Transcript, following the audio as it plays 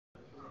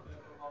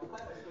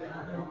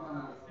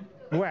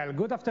Well,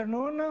 good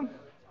afternoon.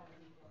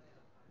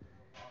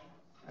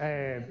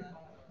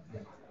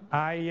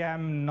 I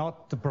am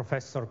not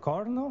Professor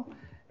Corno.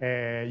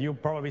 You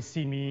probably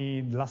see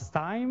me last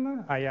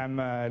time. I am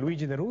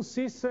Luigi De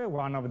Russis,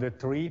 one of the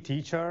 3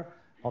 teachers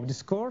of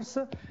this course.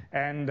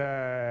 And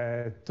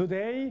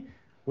today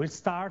we'll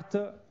start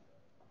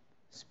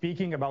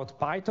speaking about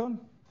Python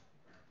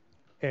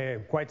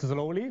quite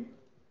slowly,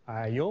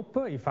 I hope.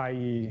 If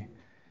I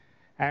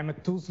am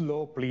too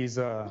slow, please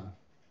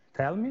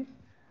tell me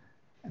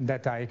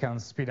that I can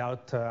speed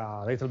out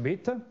a little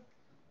bit.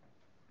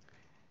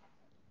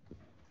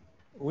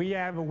 We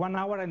have 1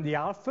 hour and a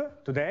half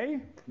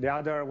today. The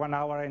other 1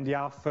 hour and a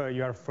half,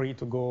 you are free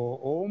to go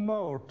home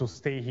or to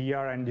stay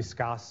here and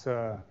discuss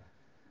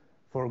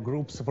for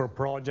groups, for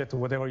projects,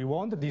 whatever you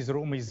want. This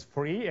room is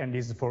free and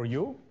is for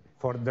you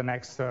for the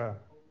next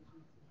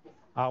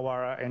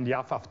hour and a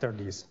half after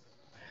this.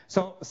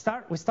 So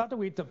we start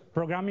with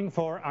programming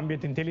for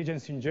ambient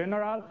intelligence in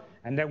general,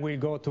 and then we'll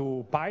go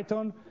to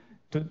Python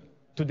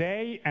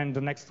today and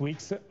the next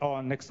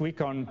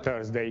week on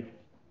Thursday.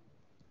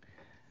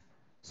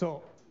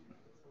 So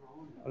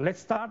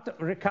let's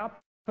recap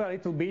a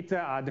little bit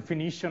a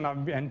definition of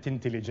ambient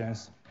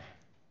intelligence.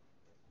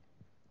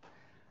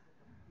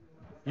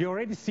 You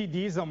already see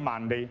this on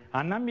Monday.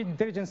 An ambient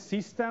intelligence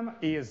system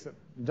is,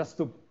 just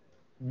to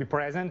be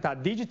present, a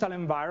digital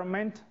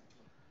environment.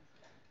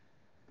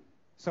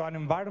 So an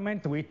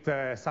environment with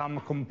some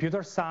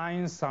computer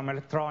science, some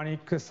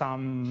electronic,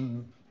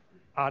 some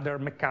other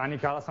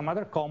mechanical, some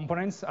other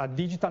components, a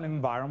digital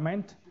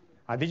environment,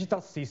 a digital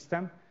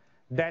system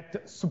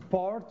that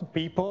support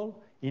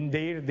people in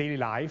their daily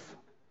life,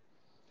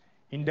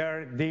 in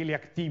their daily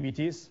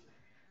activities,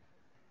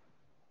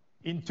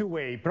 in 2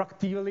 ways,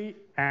 proactively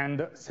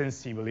and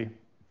sensibly.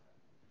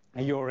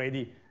 And you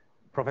already,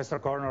 Professor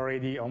Korn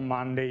already on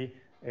Monday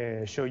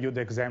showed you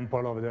the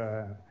example of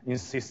the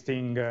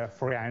insisting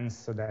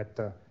friends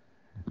that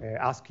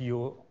ask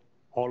you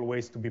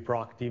always to be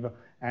proactive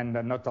and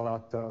not a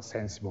lot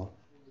sensible.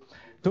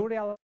 To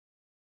realize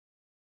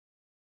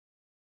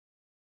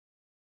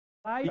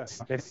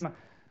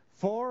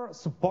for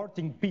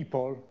supporting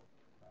people,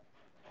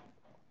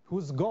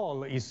 whose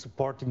goal is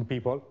supporting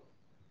people,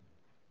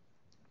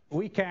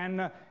 we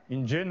can,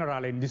 in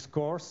general in this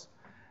course,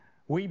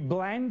 we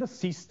blend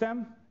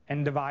system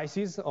and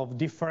devices of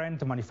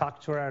different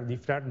manufacturers,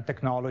 different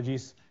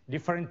technologies,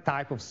 different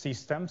type of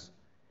systems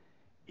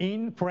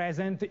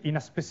present in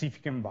a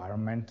specific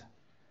environment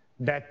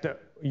that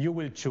you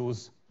will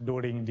choose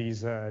during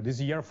this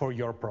year for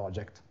your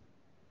project.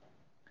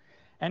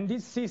 And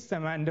this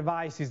system and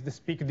devices, they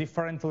speak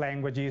different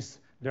languages.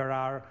 They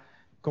are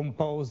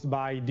composed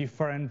by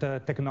different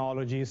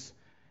technologies.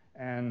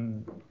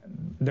 And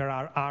there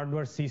are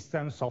hardware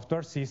systems,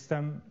 software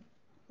systems,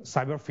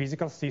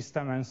 cyber-physical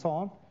systems, and so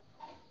on.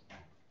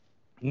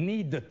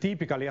 Need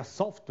typically a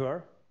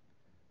software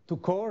to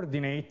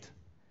coordinate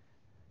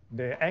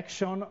the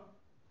action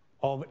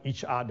of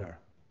each other.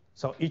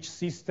 So each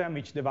system,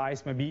 each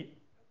device maybe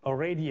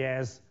already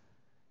has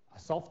a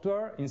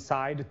software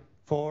inside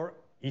for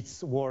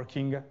its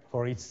working,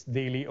 for its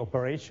daily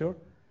operation.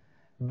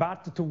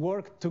 But to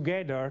work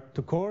together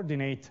to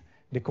coordinate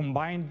the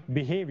combined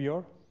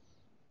behavior,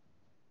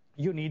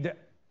 you need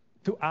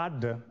to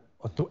add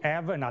or to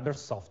have another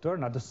software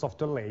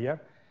layer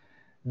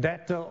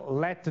that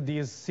let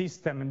this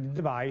system and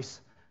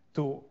device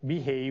to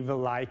behave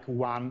like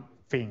one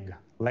thing,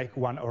 like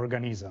one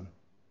organism.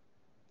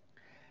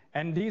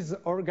 And this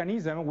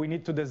organism, we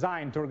need to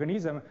design the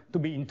organism to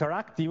be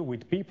interactive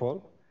with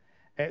people,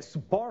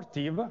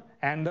 supportive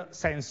and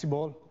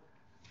sensible,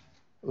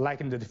 like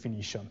in the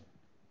definition.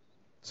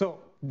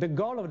 So the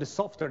goal of the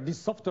software, this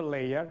software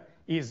layer,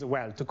 is,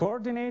 well, to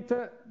coordinate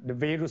the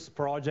various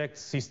project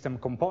system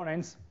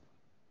components,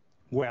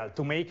 well,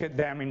 to make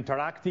them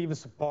interactive,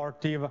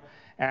 supportive,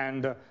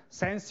 and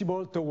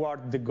sensible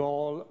toward the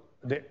goal,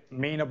 the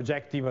main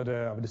objective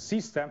of the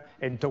system,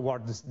 and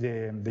towards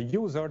the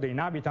user, the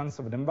inhabitants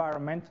of the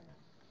environment.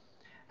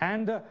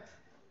 And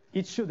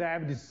it should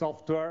have this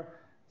software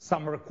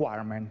some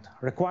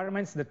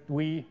requirements that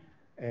we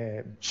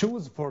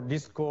choose for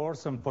this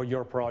course and for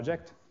your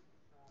project.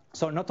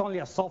 So not only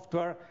a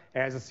software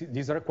has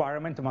this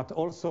requirement, but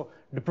also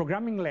the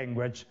programming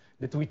language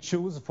that we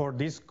choose for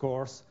this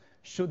course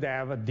should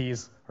have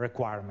this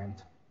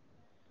requirement.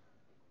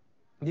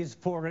 These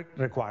 4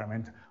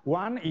 requirements.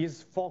 One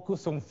is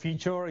focus on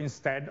feature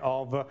instead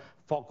of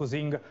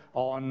focusing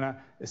on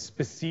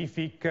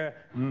specific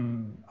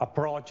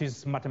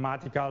approaches,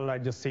 mathematical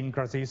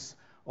idiosyncrasies,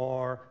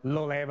 or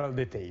low-level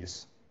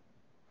details.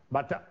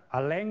 But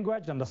a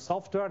language and a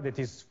software that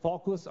is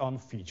focused on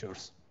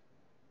features.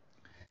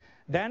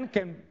 Then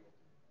can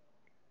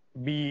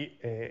be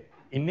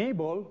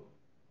enable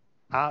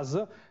us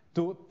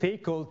to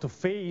tackle, to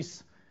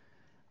face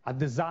a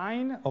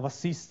design of a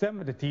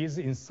system that is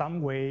in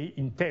some way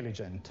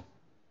intelligent.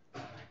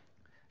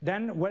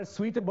 Then well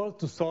suitable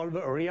to solve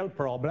a real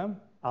problem,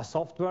 a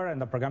software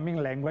and a programming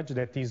language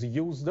that is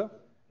used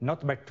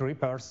not by 3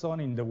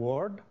 persons in the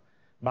world,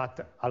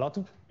 but a lot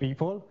of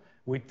people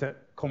with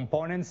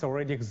components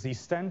already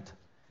existent,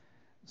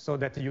 so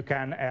that you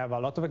can have a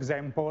lot of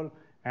examples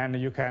and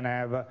you can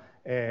have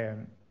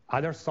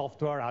other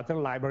software, other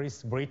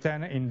libraries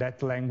written in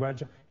that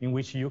language in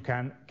which you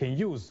can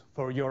use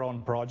for your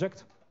own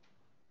project.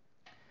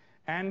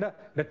 And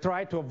they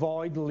try to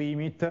avoid,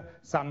 limit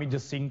some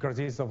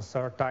idiosyncrasies of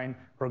certain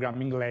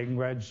programming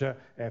language.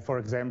 For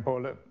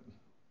example,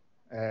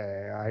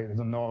 I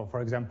don't know,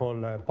 for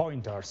example,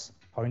 pointers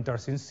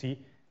in C.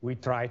 We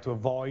try to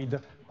avoid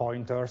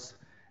pointers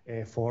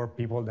for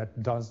people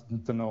that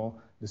doesn't know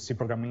the C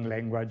programming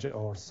language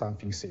or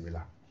something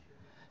similar.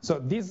 So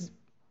this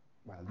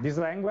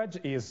language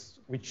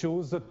we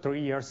chose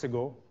 3 years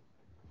ago,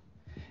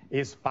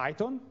 is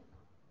Python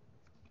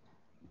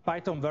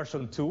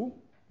version 2.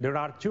 There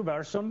are 2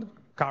 versions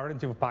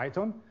currently of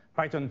Python,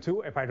 Python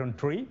 2 and Python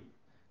 3.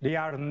 They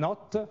are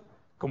not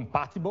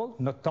compatible,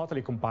 not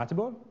totally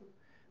compatible.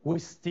 We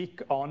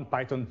stick on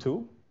Python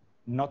 2,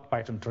 not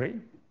Python 3,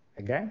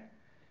 again,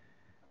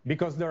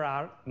 because there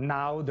are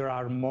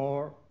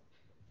more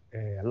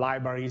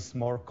libraries,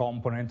 more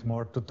components,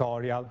 more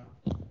tutorial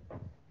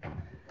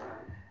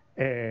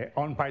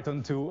on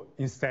Python 2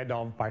 instead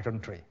of Python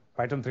 3.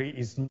 Python 3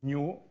 is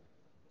new,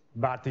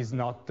 but is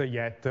not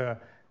yet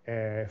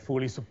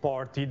fully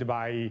supported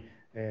by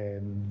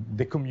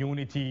the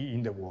community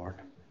in the world.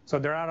 So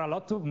there are a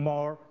lot of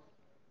more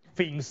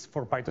things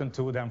for Python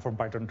 2 than for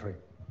Python 3.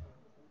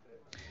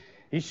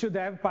 It should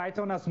have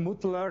Python as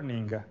smooth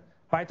learning.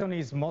 Python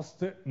is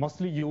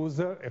mostly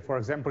used, for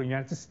example, in the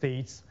United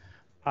States,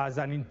 as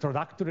an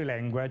introductory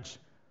language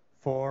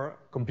for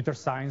computer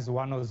science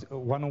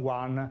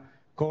 101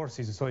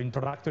 courses. So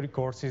introductory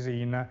courses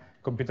in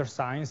computer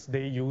science,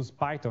 they use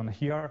Python.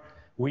 Here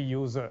we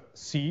use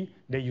C,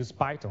 they use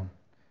Python,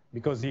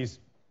 because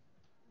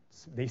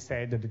they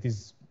said that it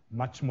is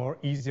much more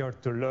easier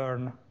to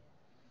learn.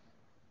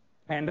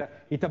 And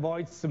it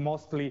avoids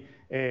mostly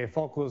a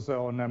focus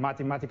on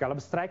mathematical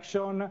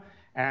abstraction,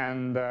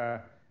 and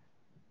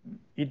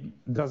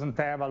it doesn't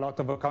have a lot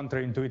of a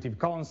counterintuitive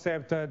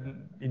concept,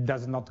 it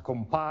does not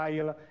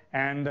compile,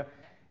 and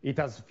it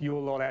has few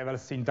low-level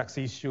syntax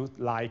issues,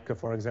 like,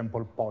 for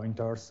example,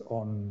 pointers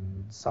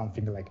on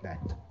something like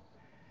that.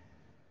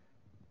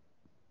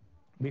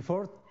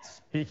 Before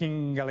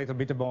speaking a little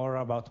bit more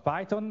about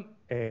Python,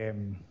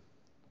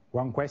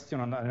 one question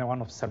and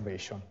one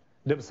observation.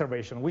 The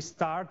observation, we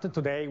start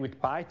today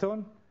with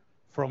Python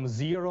from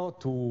 0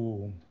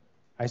 to,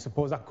 I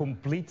suppose, a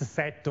complete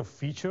set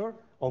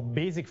of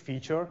basic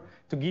feature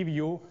to give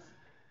you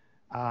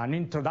an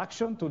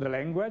introduction to the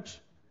language,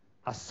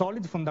 a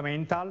solid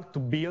fundamental to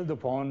build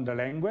upon the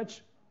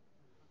language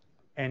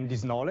and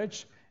this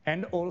knowledge,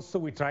 and also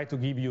we try to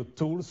give you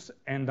tools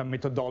and a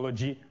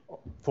methodology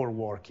for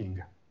working,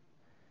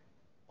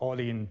 all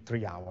in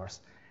 3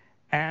 hours.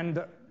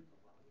 And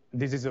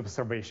this is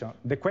observation.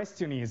 The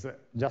question is,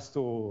 just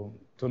to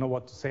know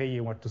what to say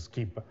and what to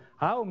skip,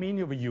 how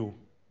many of you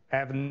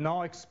have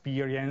no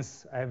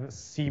experience,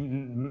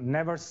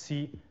 never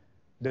see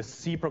the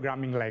C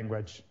programming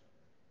language?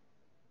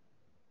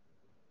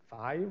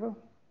 5?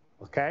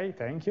 Okay,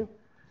 thank you.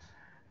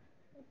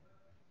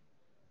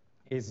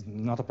 It's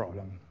not a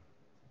problem.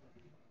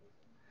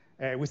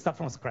 We start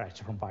from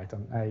scratch from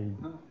Python. I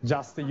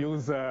just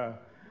use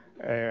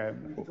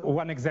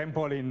one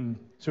example in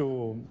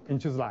two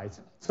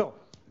slides. So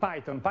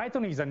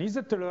Python is an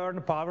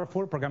easy-to-learn,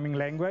 powerful programming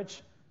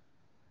language.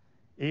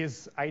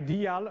 Is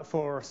ideal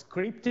for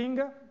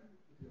scripting,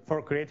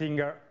 for creating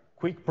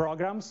quick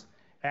programs,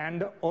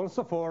 and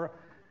also for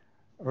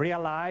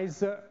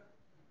realize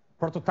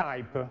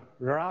prototype,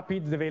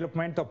 rapid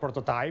development of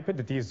prototype.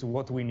 That is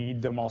what we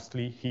need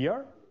mostly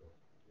here.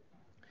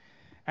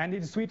 And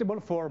it's suitable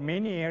for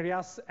many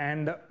areas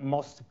and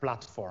most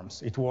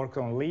platforms. It works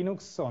on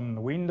Linux,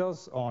 on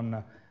Windows,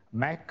 on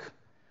Mac,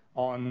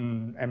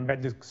 on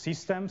embedded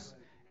systems,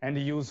 and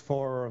used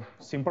for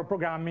simple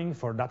programming,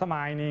 for data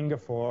mining,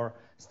 for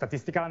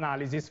statistical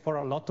analysis, for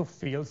a lot of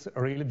fields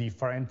really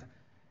different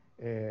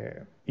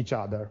from each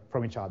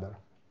other.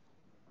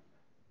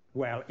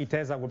 Well, it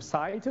has a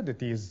website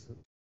that is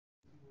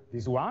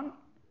this one,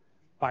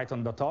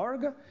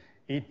 python.org.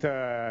 It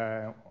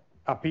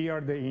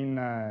appeared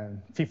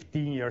in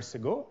 15 years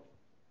ago.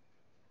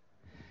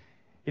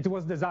 It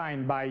was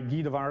designed by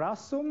Guido van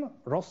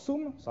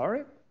Rossum.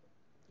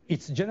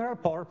 It's general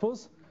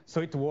purpose,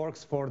 so it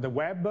works for the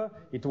web,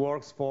 it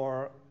works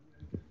for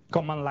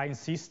command line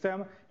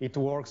system, it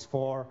works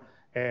for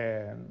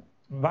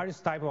various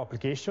types of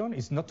application.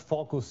 It's not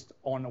focused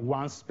on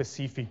one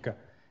specific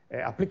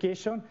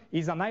application.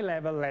 It's an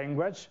high-level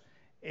language,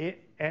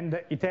 and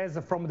it has,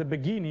 from the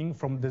beginning,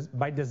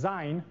 by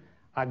design,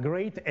 a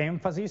great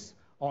emphasis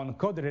on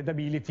code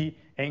readability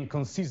and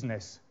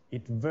conciseness.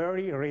 It's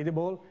very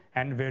readable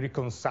and very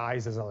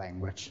concise as a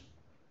language.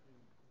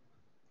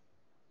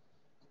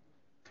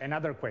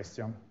 Another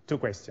question, 2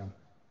 questions.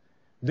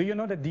 Do you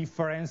know the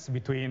difference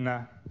between,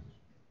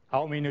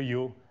 how many of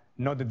you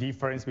know the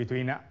difference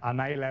between a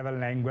high-level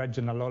language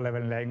and a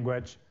low-level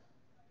language?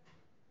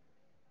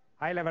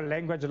 High-level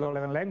language,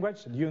 low-level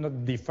language, do you know the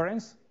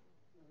difference?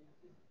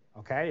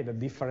 Okay, the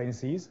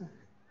difference is?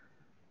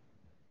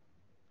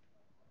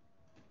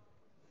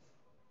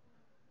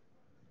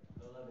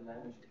 Low-level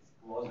language is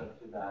closer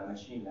to the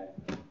machine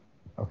language.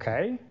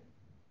 Okay.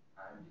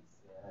 And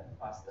it's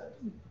faster.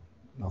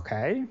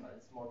 Okay. But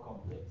it's more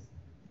complex.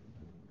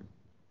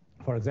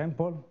 For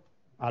example,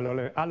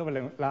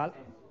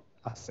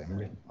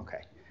 assembly.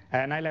 Okay.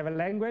 And high-level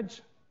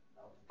language?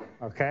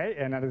 Okay,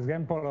 and an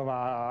example of a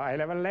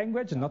high-level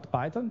language, not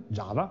Python,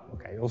 Java,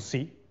 okay, or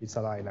C, it's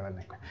a high-level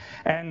language.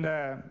 And,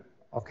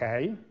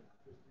 okay,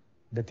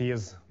 that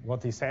is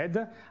what he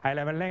said.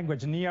 High-level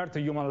language near to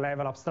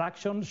human-level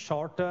abstraction,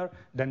 shorter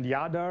than the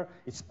other,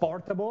 it's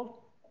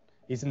portable,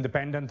 it's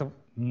independent,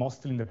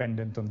 mostly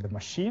independent on the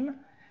machine,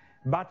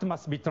 but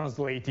must be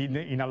translated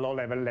in a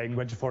low-level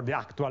language for the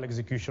actual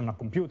execution on a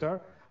computer.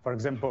 For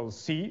example,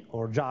 C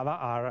or Java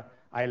are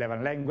high-level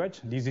language.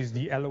 This is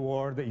the L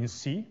word in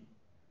C.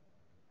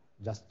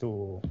 Just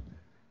to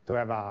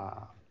have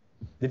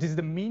that is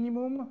the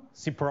minimum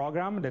C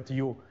program that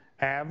you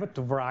have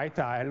to write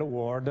a hello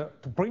world,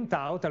 to print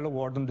out hello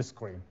world on the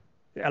screen,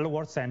 hello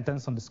world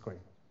sentence on the screen.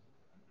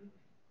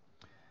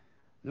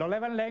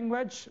 Low-level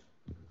language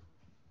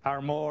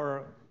are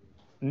more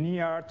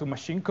near to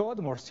machine code,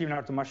 more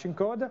similar to machine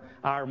code,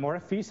 are more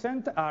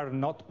efficient, are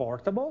not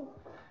portable,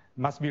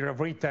 must be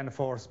rewritten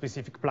for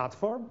specific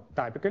platform,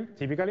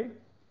 typically,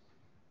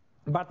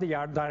 but they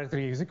are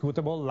directly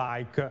executable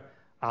like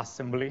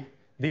assembly.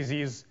 This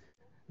is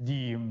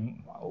the,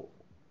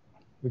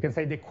 we can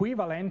say, the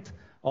equivalent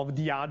of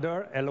the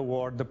other hello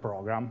world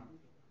program.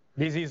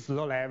 This is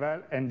low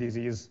level and this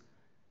is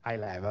high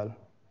level,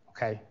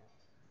 okay?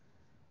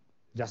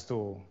 Just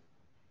to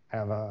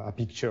have a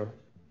picture.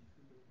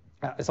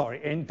 Sorry,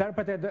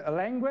 interpreted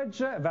language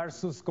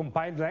versus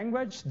compiled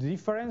language, the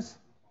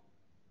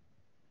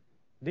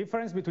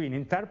difference between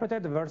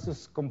interpreted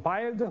versus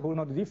compiled, who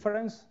know the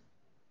difference?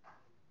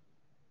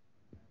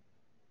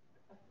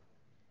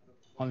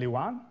 Only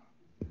one?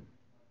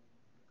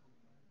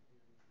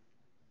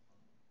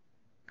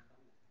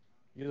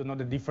 You don't know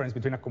the difference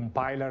between a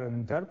compiler and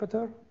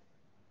interpreter?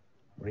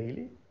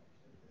 Really?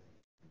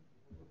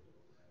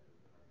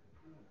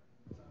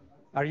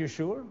 Are you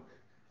sure?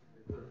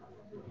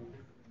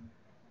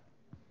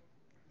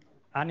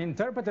 An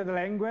interpreted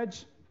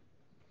language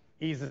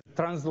is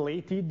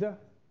translated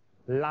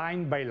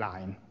line by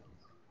line.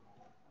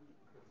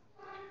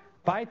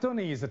 Python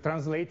is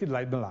translated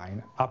line by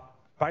line. A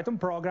Python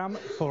program,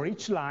 for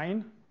each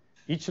line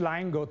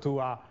go through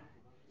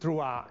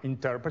an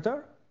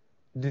interpreter.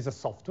 This is a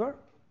software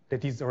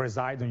that is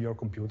reside on your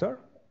computer.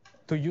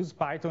 To use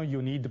Python,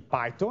 you need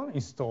Python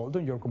installed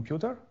on your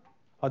computer.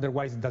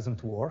 Otherwise, it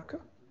doesn't work.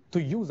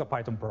 To use a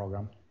Python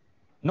program,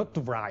 not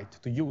to write,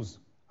 to use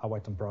a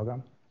Python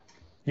program,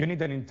 you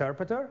need an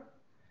interpreter,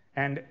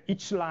 and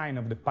each line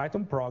of the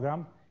Python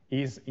program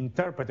is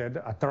interpreted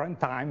at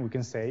runtime, we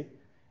can say,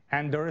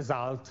 and the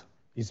result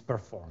is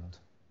performed.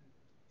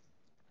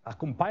 A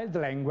compiled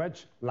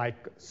language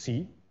like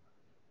C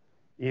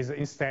is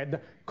instead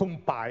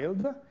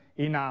compiled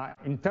in an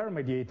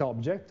intermediate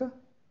object,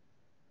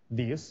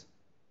 this,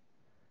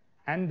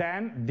 and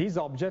then this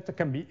object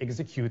can be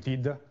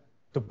executed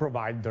to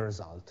provide the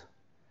result.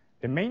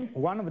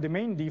 One of the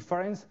main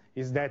difference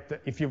is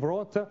that if you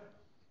wrote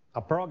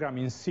a program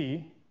in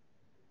C,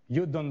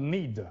 you don't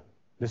need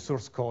the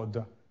source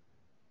code.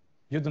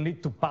 You don't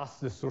need to pass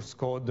the source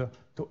code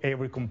to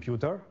every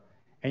computer,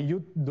 and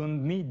you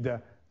don't need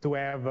to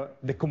have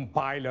the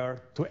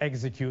compiler to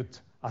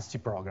execute a C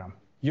program.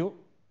 You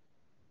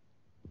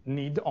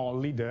need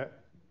only the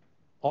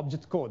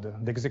object code,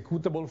 the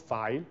executable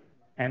file,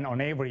 and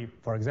on every,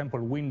 for example,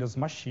 Windows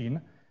machine,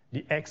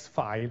 the X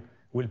file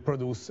will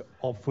produce,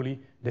 hopefully,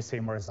 the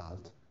same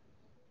result.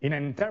 In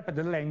an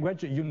interpreted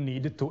language, you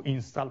need to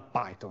install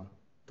Python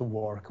to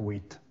work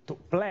with,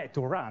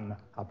 to run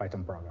a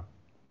Python program.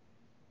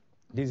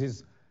 This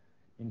is,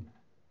 in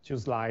two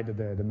slides,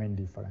 the main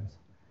difference.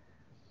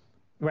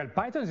 Well,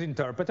 Python is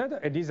interpreted,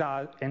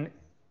 and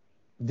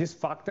this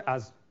fact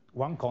has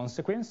one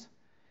consequence.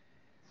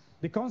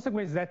 The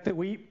consequence is that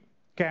we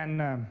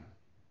can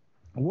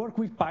work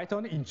with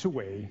Python in two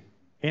ways,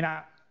 in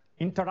an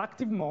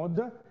interactive mode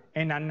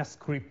and in a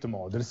script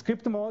mode. The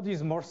script mode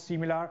is more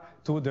similar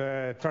to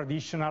the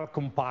traditional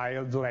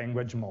compiled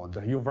language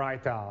mode. You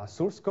write a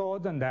source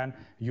code, and then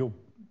you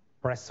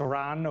press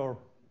run, or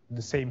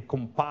the same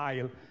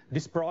compile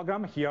this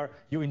program. Here,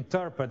 you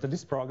interpret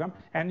this program,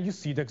 and you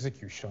see the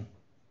execution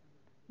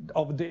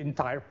of the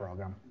entire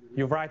program.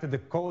 You write the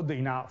code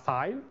in a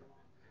file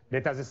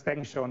that has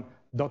extension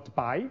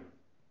 .py,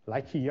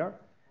 like here,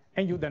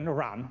 and you then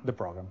run the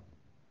program.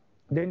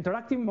 The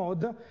interactive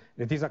mode,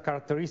 that is a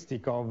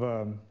characteristic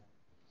of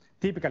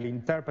typically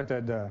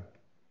interpreted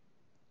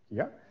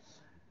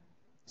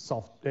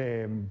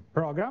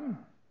program,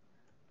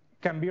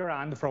 can be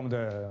run from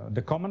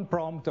the command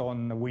prompt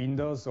on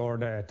Windows or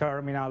the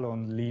terminal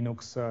on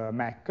Linux,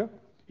 Mac.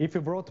 If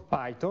you wrote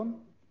Python,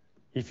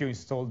 if you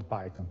installed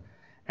Python,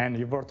 and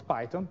you wrote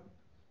Python,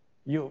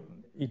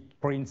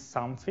 it prints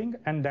something,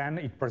 and then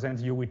it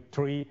presents you with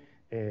three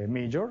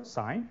major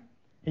signs.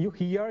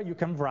 Here you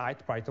can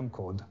write Python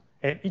code,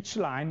 and each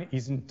line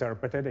is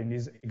interpreted and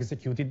is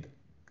executed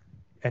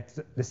at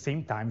the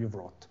same time you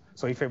wrote.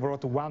 So if I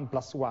wrote 1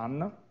 +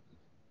 1,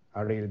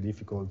 a really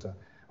difficult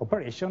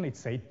operation, it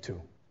says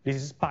 2. This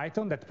is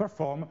Python that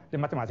performs the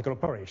mathematical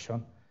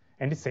operation,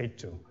 and it says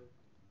 2.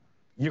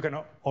 You can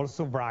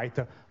also write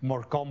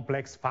more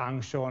complex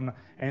function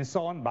and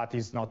so on, but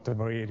it's not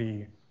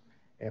very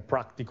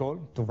practical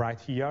to write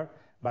here.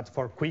 But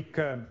for quick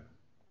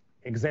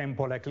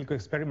example, like clinical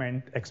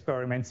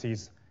experiments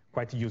is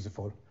quite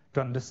useful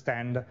to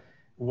understand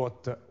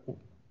what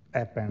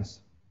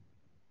happens.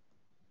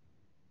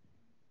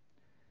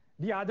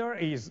 The other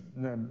is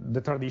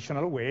the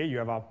traditional way. You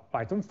have a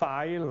Python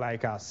file,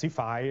 like a C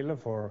file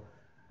for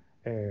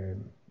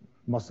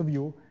most of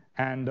you,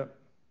 and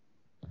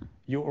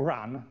you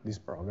run this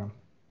program.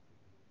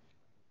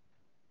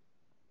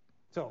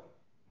 So,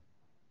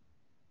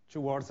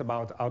 2 words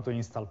about how to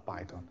install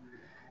Python.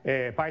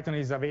 Python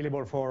is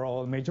available for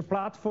all major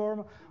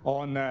platforms.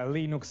 On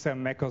Linux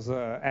and Mac OS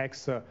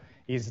X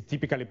is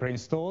typically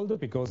pre-installed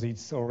because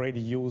it's already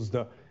used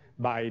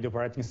by the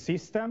operating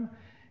system.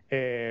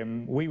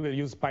 We will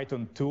use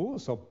Python 2,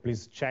 so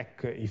please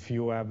check if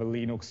you have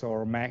Linux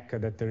or Mac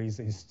that there is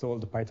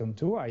installed Python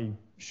 2. I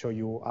show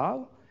you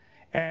how.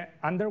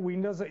 Under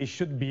Windows, it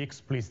should be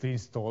explicitly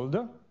installed.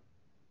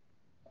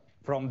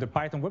 From the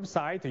Python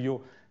website,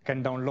 you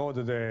can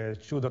download the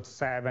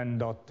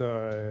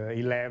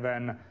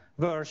 2.7.11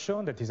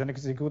 version that is an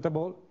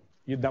executable.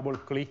 You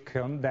double-click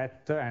on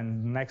that,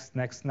 and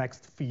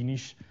next,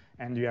 finish,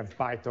 and you have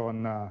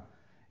Python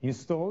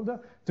installed.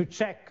 To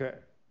check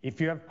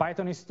if you have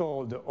Python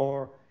installed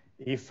or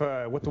if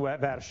what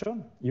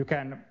version, you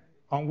can,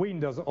 on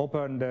Windows,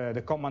 open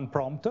the command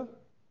prompt,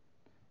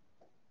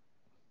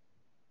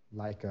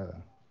 like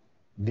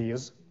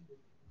this.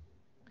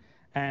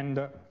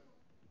 And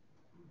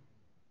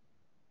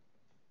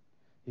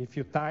if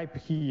you type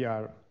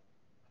here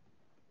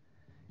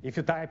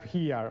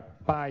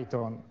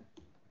Python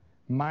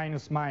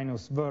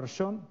 --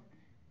 version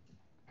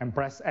and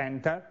press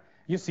enter,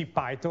 you see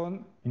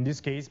Python, in this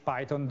case,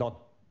 Python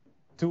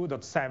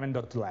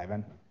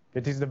 2.7.11.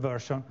 That is the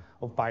version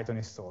of Python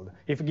installed.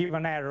 If you give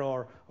an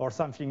error or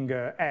something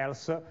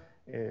else,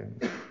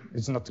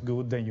 it's not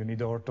good, then you need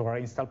to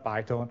reinstall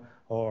Python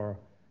or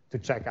to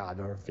check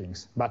other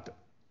things. But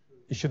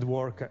it should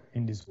work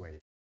in this way.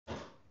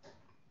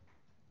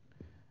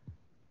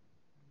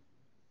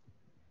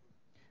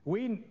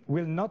 We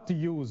will not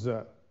use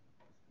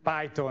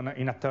Python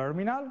in a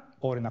terminal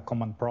or in a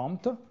command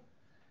prompt.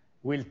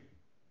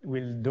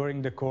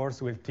 During the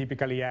course, we'll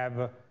typically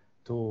have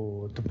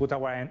to put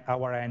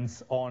our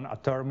hands on a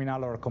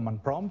terminal or a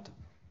command prompt.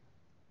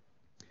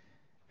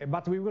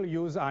 But we will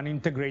use an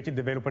integrated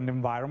development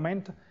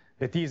environment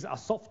that is a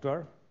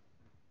software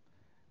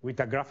with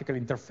a graphical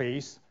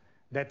interface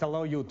that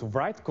allows you to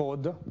write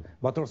code,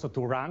 but also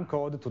to run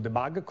code, to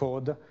debug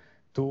code,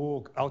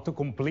 to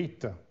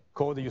autocomplete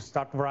code. You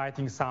start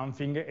writing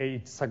something,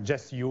 it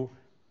suggests you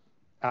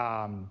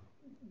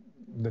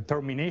the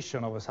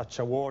termination of such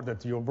a word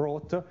that you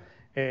wrote,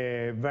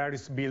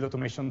 various build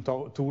automation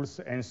tools,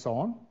 and so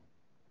on.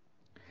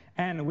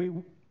 And we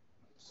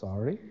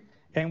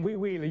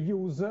will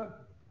use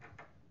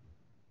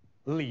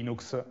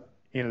Linux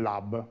in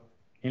lab.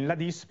 In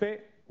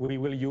LADISPE, we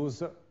will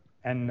use,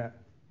 and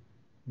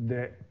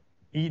the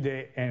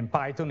IDE and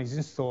Python is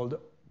installed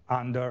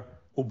under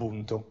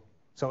Ubuntu.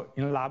 So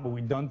in lab,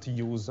 we don't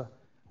use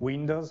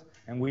Windows,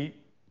 and we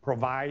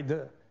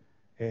provide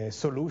a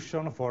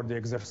solution for the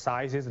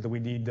exercises that we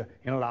did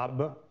in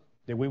lab,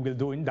 that we will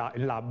do in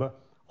lab,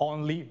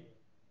 only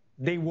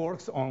they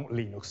work on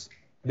Linux.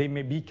 They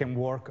maybe can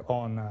work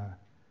on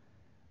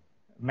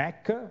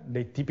Mac.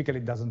 They typically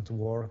doesn't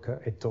work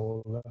at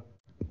all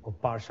or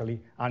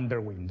partially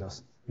under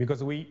Windows,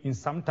 because in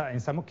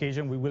some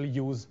occasion we will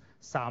use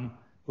some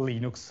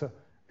Linux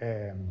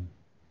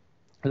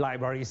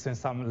libraries and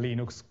some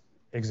Linux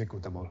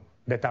executable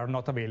that are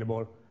not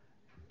available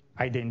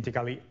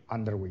identically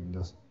under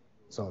Windows.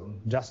 So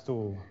just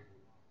to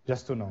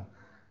know.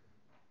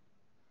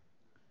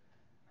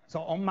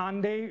 So on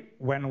Monday,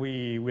 when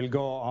we will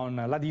go on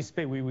LADISPE,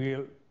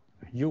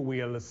 you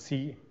will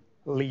see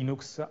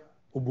Linux,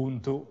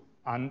 Ubuntu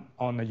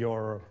on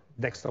your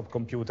desktop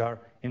computer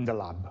in the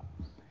lab.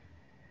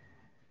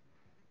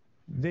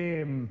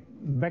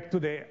 Back to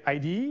the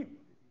IDE.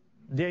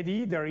 The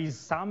IDE, there is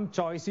some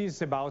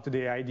choices about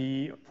the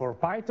IDE for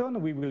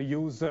Python. We will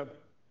use a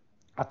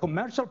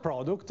commercial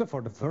product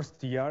for the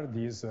first year,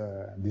 this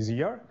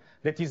year,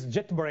 that is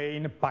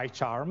JetBrains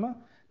PyCharm.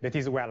 That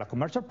is, well, a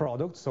commercial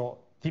product, so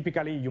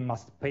typically you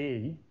must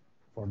pay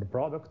for the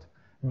product,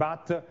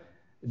 but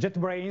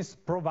JetBrains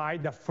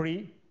provide a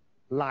free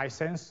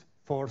license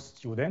for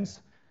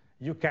students.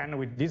 You can,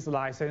 with this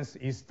license,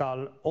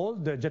 install all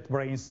the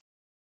JetBrains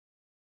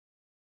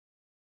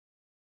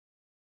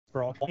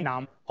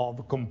program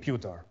of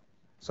computer.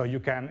 So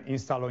you can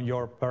install on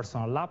your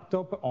personal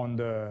laptop,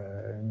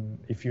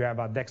 if you have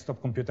a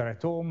desktop computer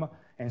at home,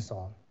 and so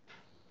on,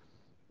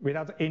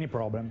 without any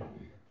problem.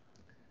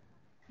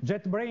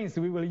 JetBrains,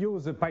 we will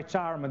use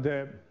PyCharm,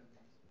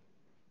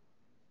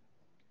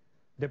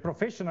 the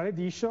professional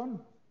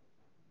edition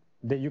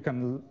that you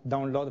can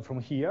download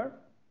from here.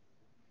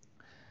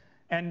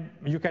 And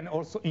you can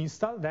also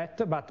install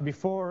that, but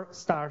before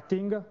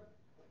starting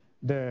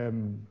the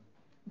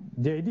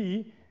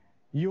IDE,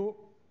 you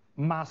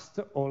must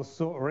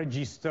also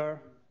register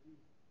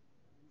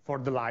for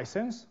the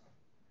license.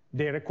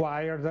 They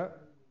required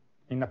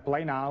in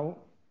Apply Now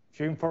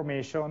few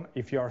information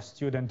if you are a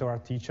student or a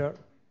teacher,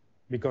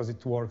 because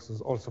it works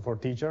also for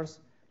teachers,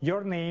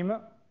 your name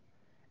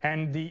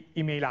and the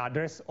email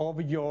address of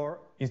your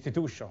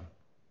institution.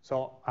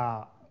 So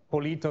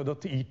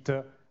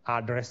polito.it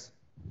address,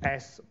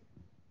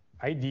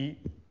 SID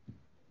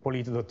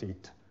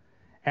polito.it.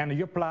 And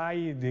you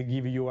apply, they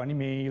give you an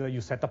email,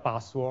 you set a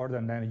password,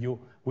 and then you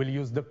will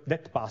use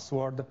that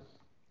password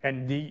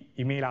and the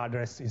email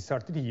address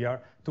inserted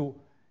here to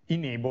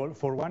enable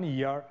for 1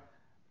 year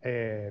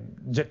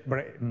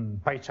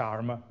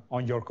PyCharm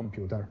on your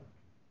computer.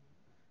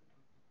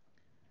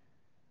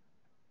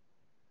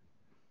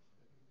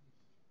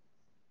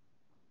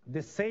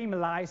 The same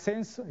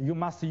license, you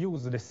must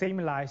use the same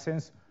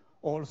license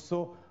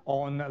also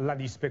on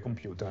LaDispe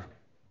computer,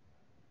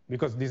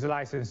 because this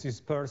license is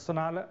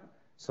personal.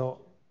 So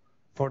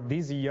for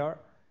this year,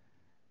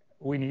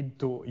 we need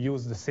to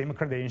use the same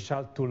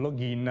credential to log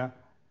in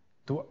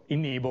to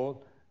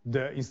enable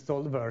the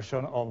installed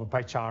version of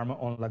PyCharm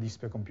on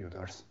LaDispe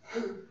computers.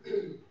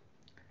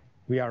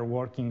 We are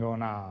working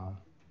on a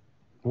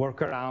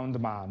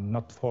workaround, but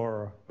not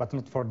for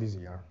this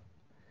year.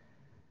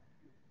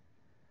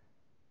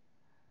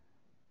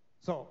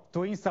 So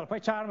to install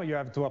PyCharm, you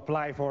have to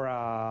apply for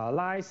a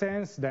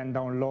license, then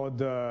download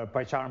the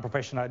PyCharm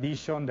Professional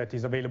Edition that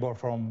is available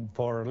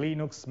for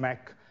Linux,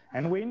 Mac,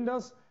 and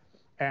Windows.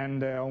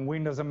 And on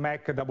Windows and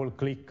Mac,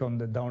 double-click on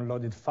the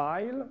downloaded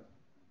file.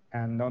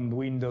 And on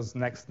Windows,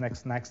 next,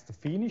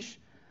 finish.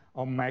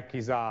 On Mac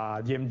is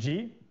a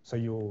DMG, so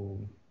you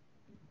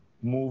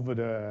move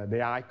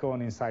the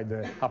icon inside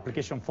the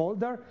application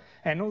folder.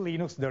 And on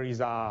Linux, there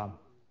is a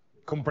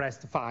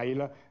compressed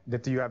file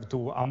that you have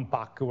to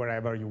unpack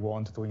wherever you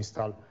want to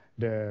install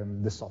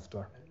the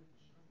software.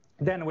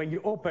 Then when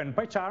you open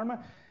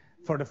PyCharm,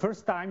 for the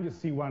first time, you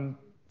see one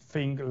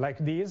thing like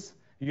this.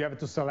 You have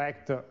to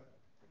select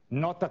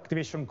not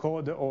activation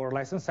code or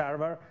license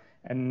server,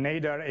 and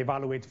neither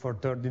evaluate for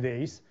 30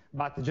 days,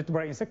 but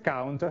JetBrains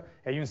account,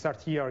 and you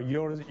insert here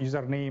your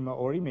username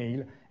or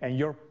email and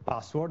your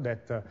password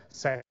that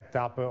set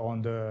up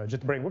on the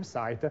JetBrains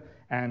website,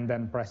 and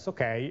then press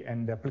OK,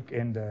 and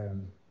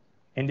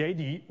the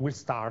IDE will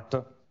start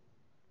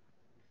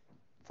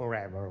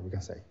forever, we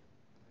can say,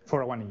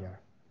 for 1 year.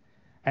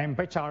 And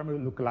PyCharm will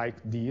look like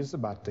this,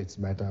 but it's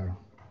better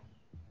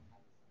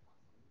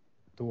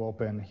to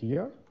open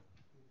here.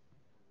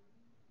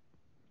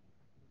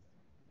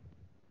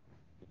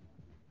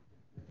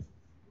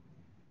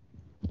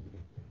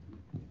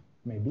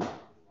 Maybe.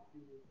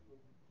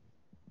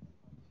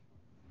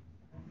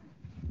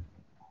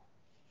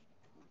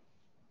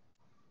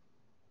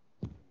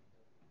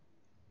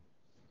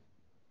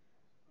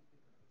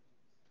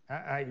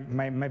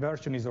 My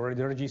version is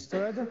already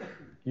registered.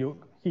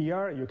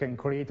 Here you can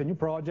create a new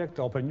project,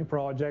 open a new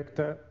project,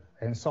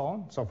 and so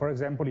on. So for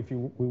example, if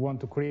we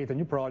want to create a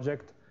new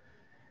project,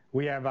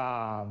 we have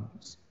a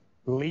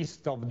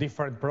list of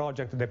different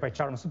projects that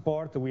PyCharm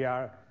support. We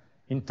are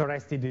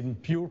interested in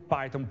pure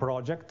Python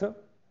project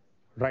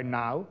right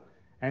now.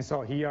 And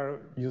so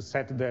here you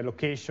set the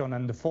location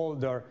and the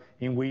folder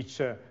in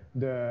which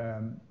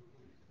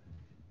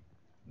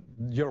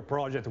your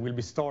project will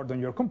be stored on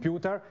your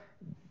computer.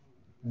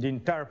 The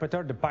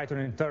interpreter, the Python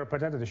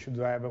interpreter, they should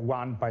have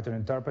one Python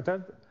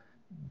interpreter,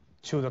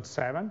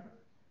 2.7,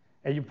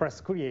 and you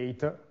press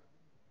create. No.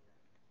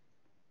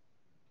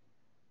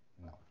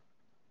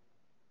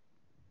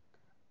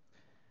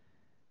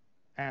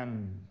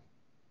 And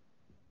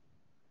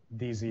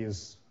this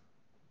is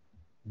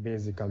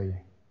basically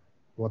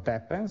what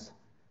happens.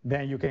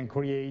 Then you can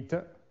create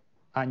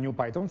a new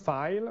Python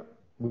file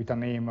with a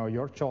name of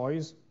your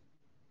choice,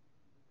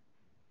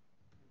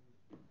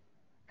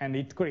 and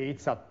it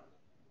creates a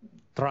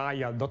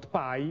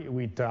trial.py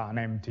with an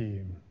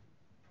empty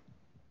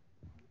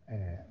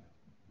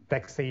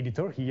text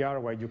editor here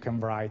where you can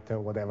write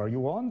whatever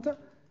you want.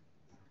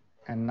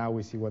 And now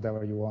we see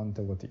whatever you want,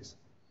 what is.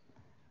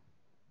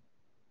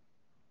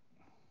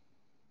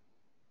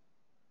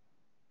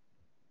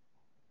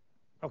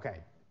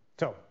 OK,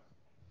 so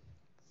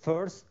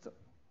first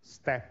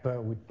step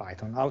with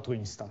Python, how to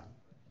install.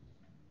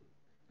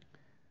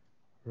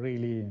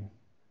 Really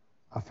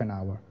half an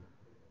hour.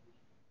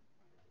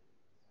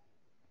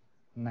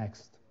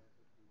 Next.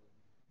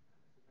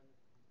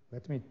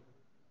 Let me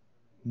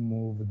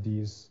move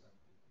this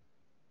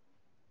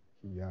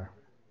here.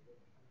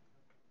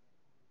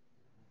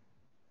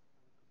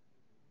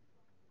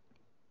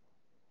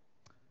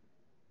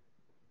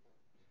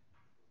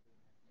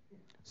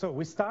 So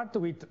we start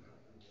with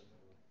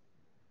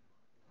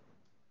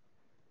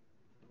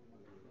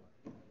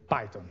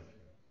Python.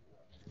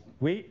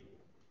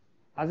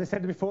 As I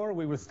said before,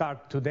 we will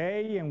start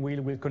today and we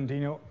will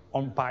continue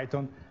on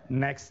Python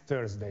next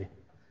Thursday.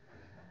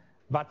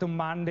 But on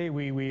Monday,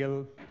 you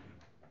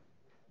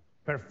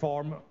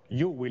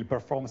will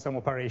perform some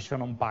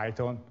operation on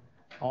Python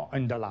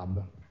in the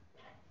lab.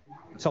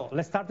 So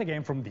let's start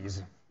again from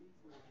this.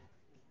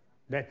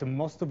 That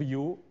most of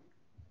you,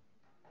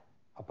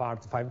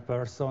 apart 5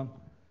 persons,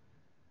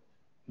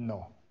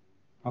 know.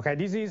 Okay,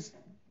 this is,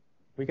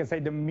 we can say,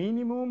 the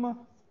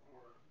minimum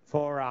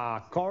for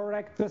a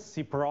correct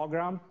C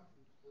program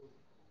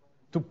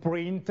to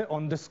print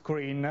on the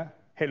screen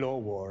hello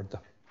world.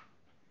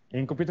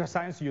 In computer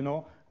science, you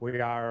know, we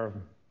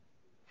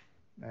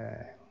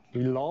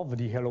love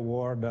the hello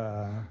world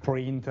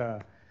print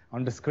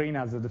on the screen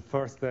as the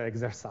first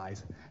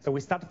exercise. So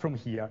we start from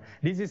here.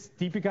 This is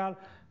typical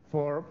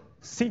for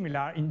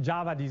similar. In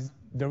Java,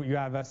 you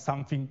have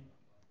something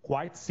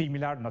quite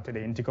similar, not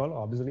identical,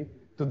 obviously,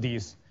 to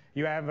this.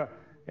 You have,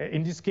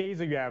 in this case,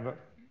 you have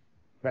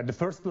the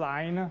first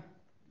line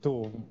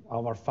to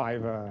our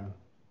 5.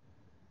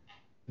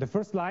 The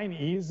first line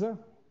is,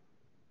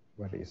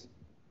 where is?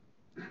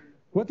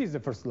 What is the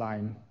first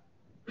line?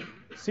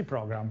 C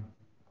program.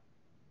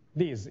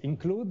 This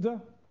include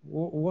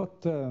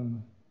what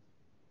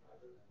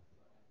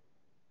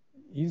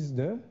is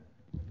the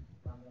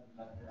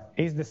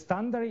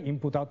standard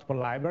input-output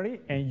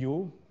library, and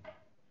you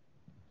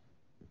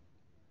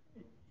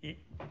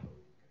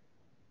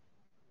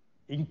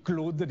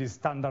include the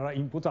standard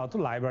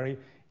input-output library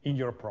in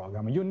your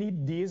program. You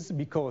need this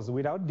because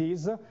without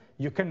this,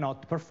 you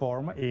cannot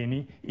perform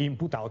any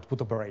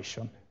input-output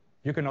operation.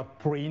 You cannot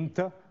print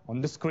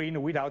on the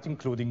screen without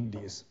including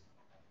this.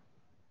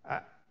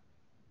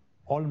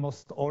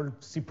 Almost all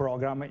C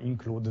program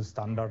include the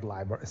standard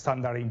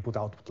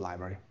input-output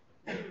library.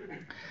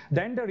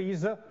 Then there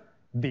is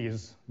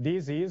this.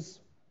 This is,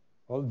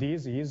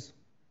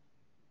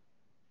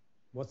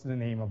 what's the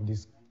name of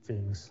these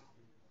things?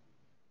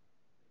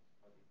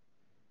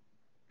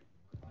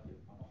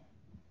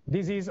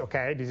 This is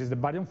the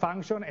body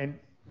function, and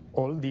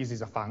all this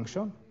is a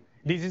function.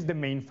 This is the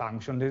main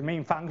function. The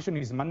main function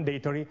is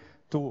mandatory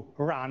to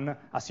run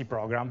a C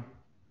program.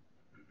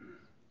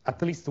 At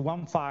least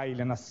one file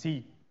in a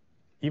C,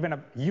 even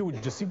a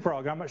huge C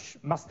program,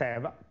 must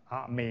have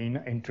a main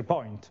entry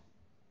point.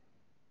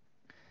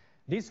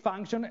 This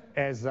function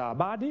has a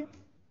body,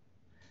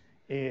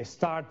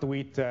 starts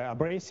with a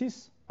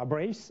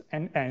brace,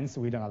 and ends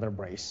with another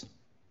brace.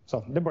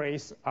 So the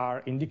brace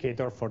are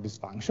indicator for this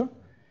function.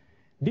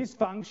 This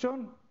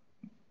function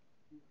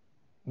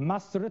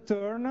must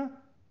return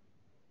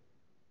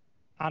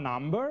a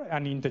number,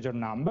 an integer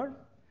number,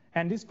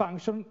 and this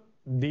function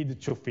did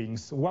 2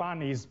 things.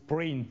 One is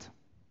print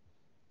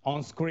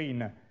on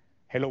screen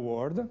hello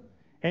world,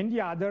 and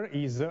the other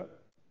is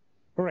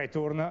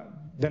return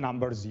the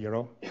number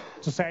 0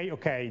 to say,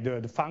 okay,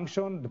 the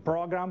function, the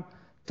program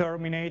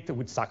terminate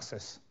with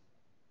success.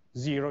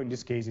 0 in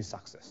this case is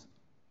success.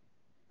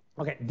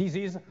 Okay, this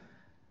is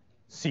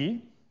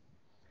C.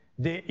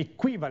 The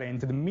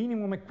equivalent, the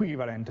minimum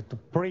equivalent to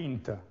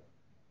print.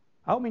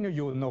 How many of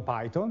you know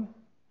Python?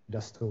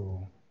 Just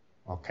to,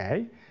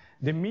 okay.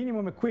 The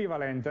minimum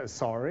equivalent,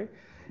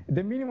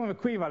 the minimum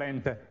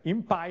equivalent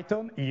in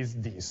Python is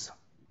this.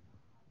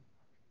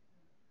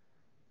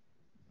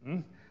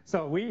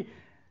 So we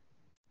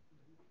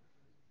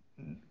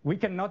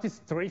can notice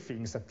 3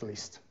 things at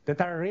least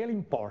that are really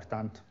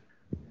important.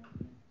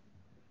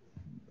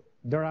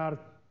 There are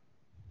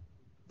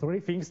 3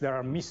 things that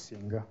are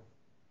missing.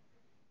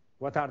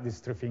 What are these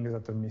 3 things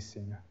that are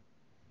missing?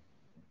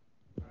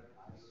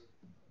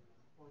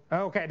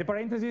 Okay, the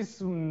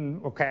parentheses,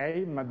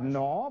 okay, but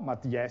no,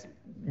 but yes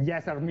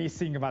are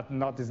missing, but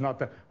is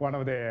not one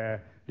of the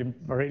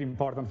really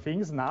important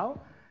things now.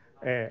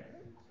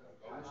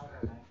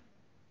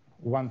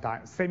 One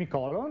time,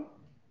 semicolon,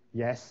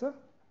 yes.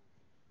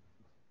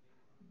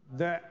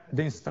 The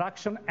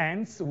instruction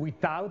ends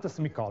without a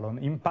semicolon.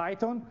 In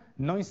Python,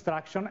 no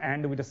instruction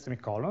ends with a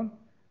semicolon.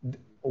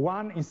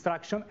 One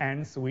instruction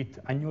ends with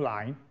a new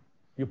line.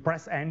 You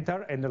press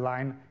enter and the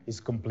line is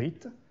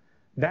complete.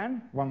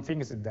 Then one thing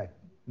is that.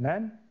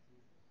 Then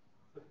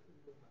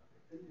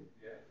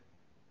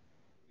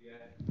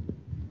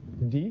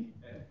D.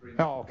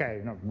 Oh,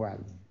 okay. No, well,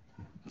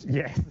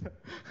 yes,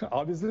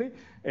 obviously.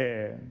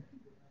 The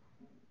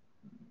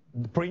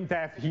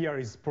printf here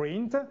is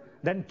print.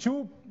 Then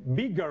 2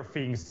 bigger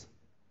things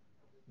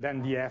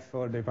than the f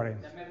or the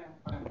parentheses.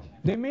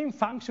 The main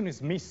function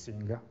is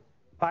missing.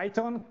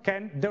 Python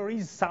there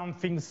is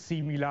something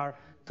similar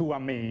to a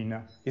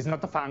main. It's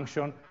not a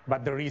function,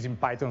 but there is in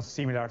Python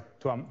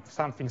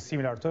something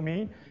similar to a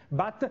main.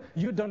 But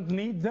you don't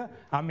need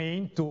a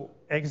main to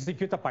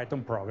execute a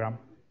Python program.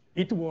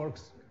 It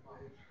works.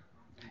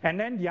 And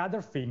then the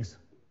other things.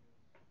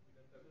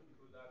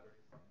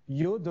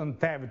 You don't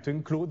have to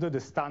include the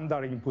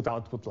standard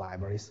input-output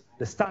libraries.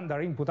 The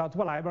standard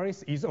input-output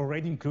libraries is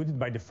already included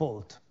by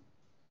default.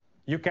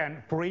 You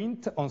can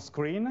print on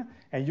screen,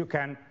 and you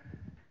can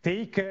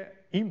take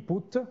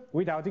input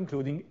without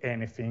including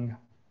anything.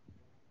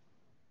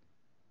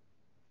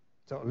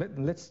 So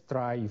let's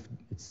try if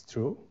it's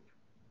true.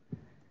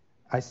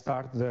 I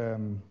start the,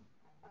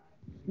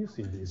 you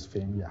see this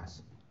thing,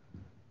 yes.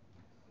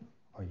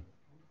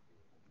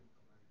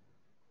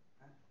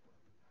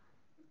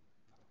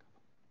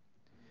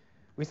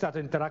 We start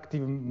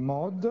interactive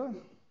mode,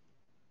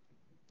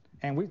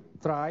 and we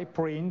try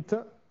print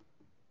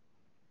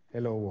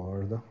hello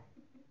world.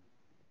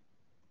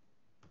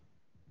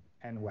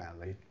 And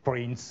well, it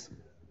prints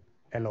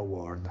hello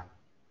world.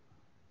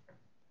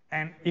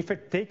 And if I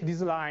take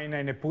this line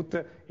and I put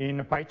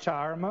in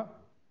PyCharm,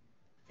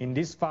 in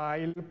this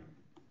file,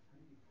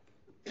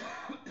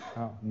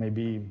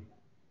 maybe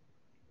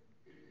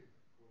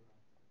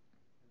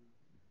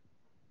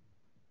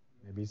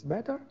it's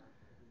better.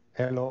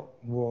 Hello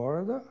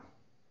world,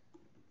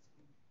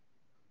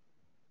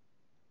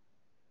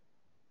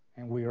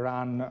 and we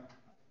run.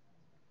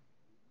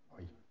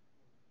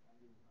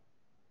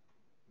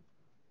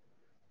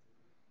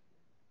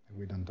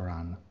 We don't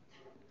run.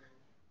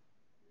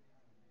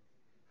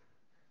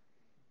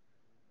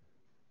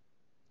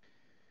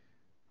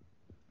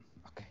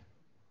 Okay,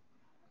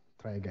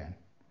 try again.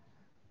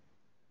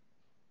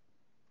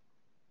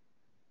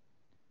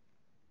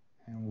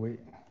 And we.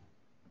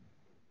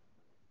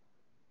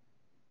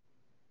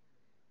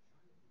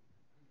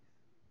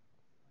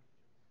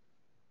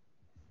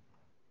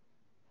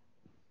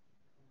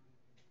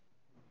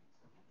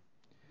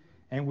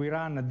 And we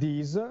run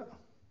these, and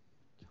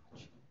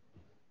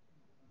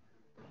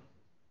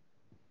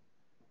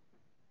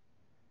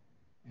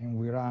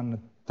we run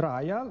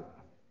trial.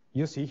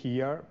 You see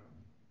here,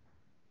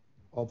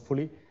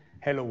 hopefully,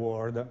 hello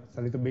world. It's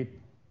a little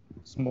bit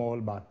small,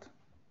 but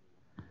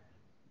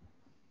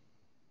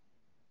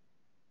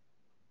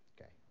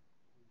okay.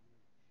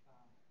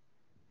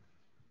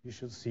 You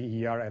should see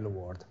here hello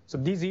world. So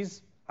this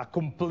is a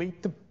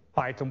complete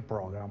Python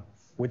program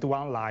with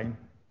one line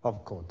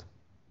of code.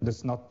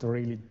 That's not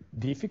really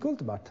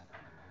difficult, but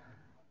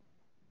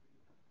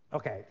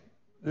okay.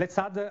 Let's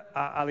add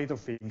a little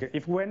thing.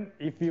 If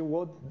you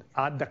would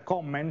add a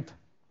comment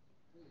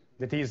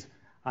that is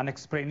an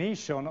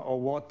explanation of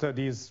what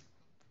this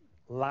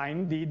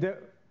line did,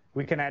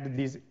 we can add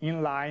this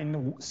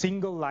inline,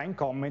 single line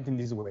comment in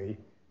this way,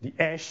 the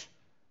hash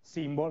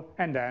symbol,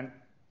 and then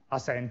a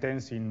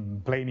sentence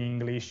in plain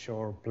English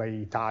or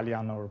plain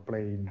Italian or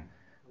plain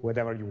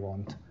whatever you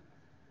want.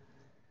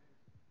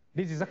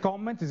 This is a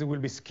comment. This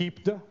will be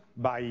skipped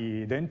by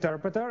the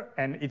interpreter,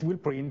 and it will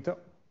print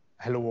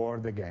hello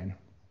world again.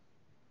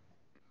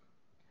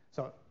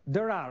 So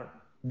there are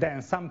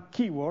then some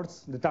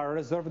keywords that are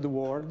reserved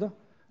word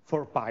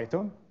for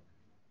Python,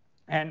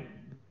 and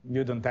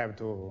you don't have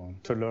to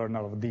learn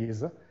all of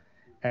these.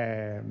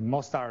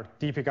 Most are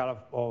typical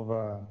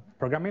of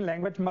programming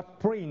language, but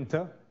print,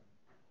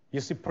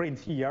 you see print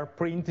here,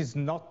 print is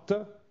not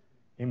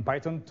in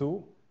Python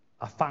 2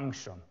 a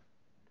function.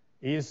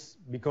 Is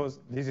because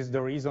this is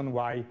the reason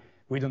why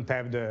we don't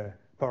have the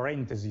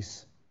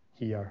parentheses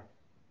here.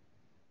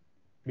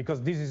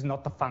 Because this is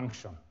not a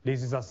function.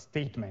 This is a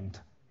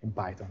statement in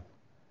Python.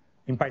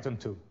 In Python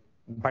 2.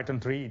 In Python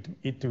 3,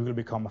 it will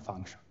become a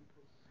function.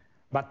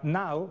 But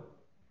now,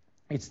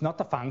 it's not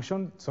a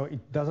function, so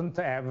it doesn't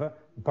have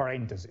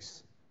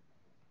parentheses.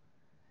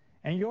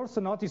 And you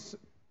also notice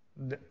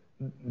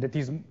that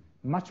is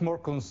much more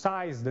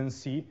concise than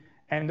C,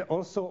 and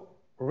also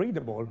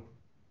readable.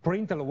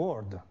 Print hello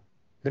world.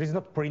 There is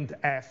not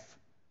printf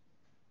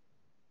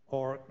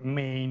or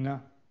main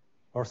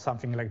or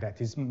something like that.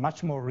 It's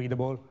much more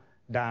readable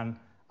than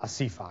a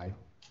C file,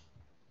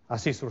 a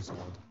C source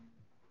code.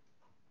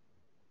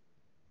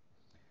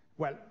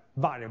 Well,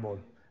 variable.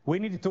 We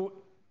need to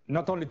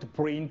not only to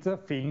print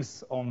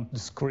things on the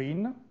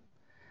screen,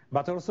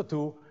 but also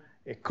to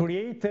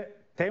create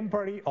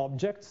temporary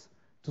objects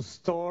to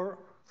store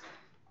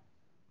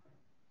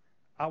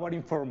our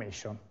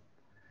information.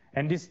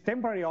 And these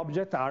temporary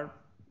objects are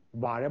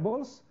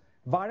variables.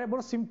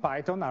 Variables in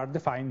Python are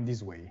defined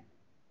this way: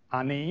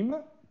 a name,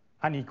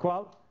 an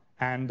equal,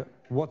 and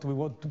what we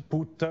want to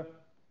put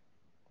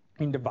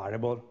in the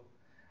variable.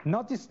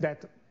 Notice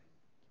that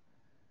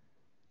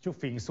two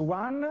things.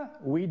 One,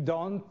 we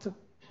don't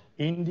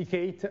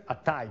indicate a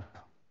type.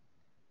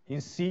 In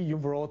C, you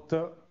wrote,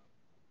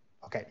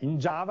 okay, in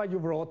Java, you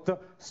wrote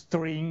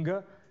string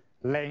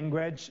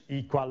language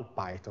equal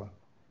Python.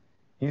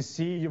 In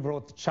C, you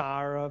wrote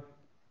char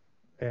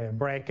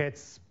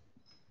brackets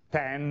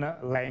 10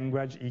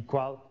 language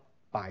equal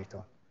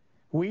Python.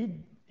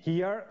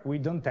 Here, we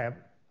don't have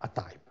a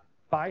type.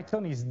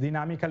 Python is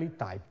dynamically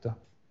typed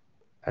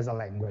as a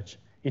language.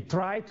 It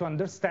tries to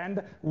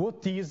understand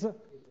what is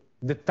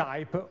the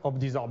type of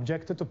this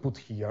object to put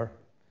here.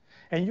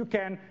 And you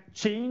can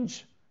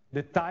change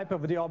the type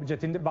of the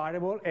object in the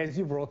variable as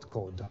you wrote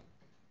code.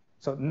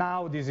 So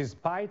now this is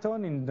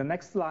Python. In the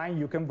next line,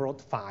 you can write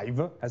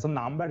 5 as a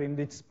number, and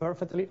it's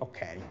perfectly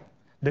OK.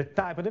 The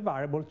type of the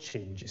variable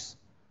changes.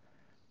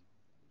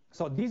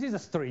 So this is a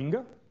string,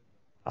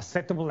 a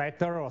set of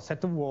letters or a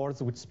set of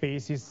words with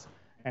spaces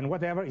and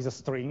whatever is a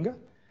string.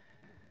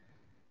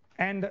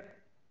 And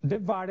the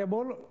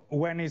variable,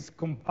 when it's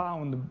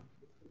compounded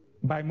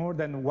by more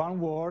than one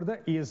word,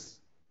 is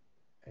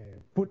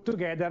put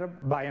together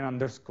by an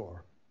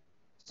underscore.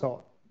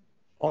 So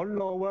all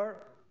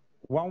lower,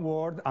 one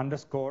word,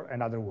 underscore,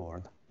 another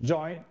word.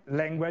 Join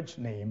language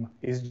name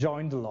is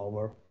joined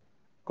lower,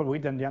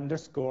 with the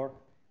underscore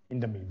in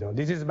the middle.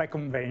 This is by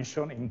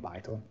convention in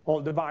Python.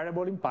 All the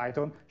variables in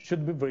Python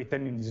should be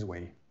written in this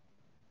way.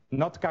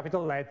 Not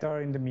capital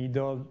letter in the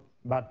middle,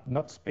 but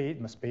not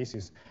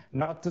spaces,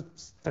 not a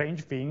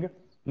strange thing,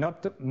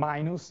 not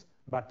minus,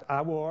 but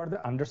a word,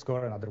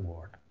 underscore, another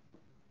word.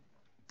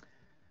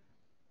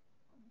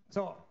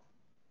 So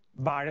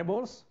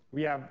variables,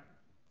 we have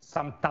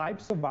some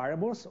types of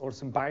variables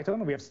also in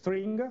Python. We have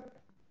string,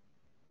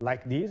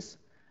 like this.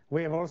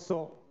 We have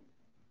also,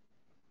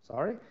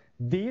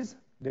 this,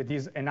 that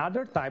is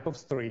another type of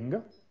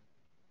string.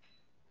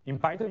 In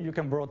Python, you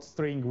can write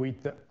string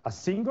with a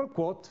single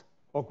quote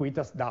or with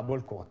a double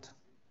quote.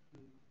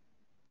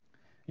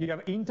 You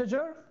have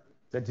integer,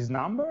 that is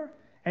number,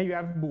 and you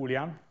have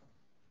Boolean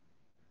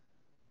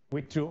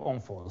with true or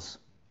false.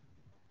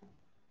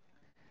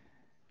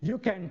 You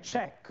can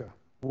check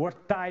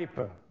what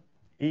type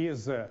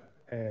is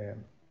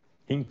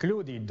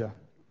included,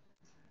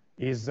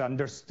 is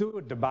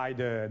understood by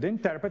the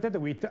interpreter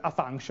with a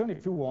function,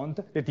 if you want,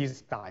 that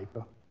is type.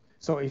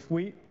 So if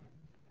we,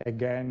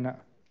 again, let's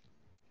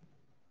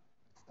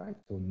try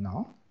to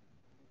no.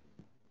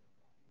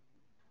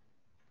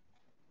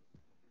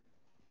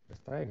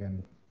 Let's try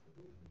again.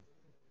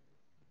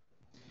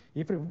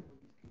 If we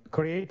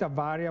create a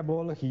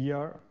variable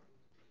here,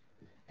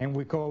 and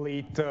we call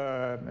it,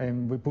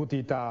 and we put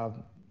it a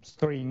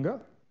string, okay.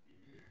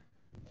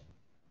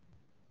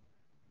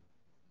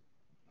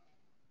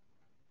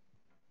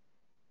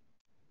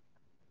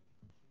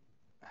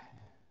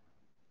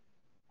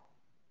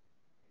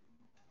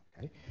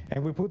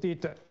 And we put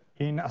it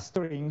in a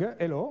string,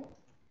 hello,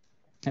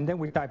 and then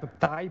we type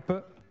type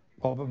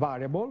of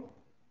variable.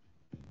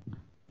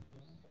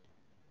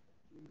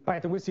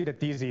 Python will see that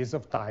this is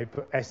of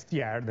type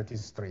str, that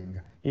is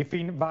string. If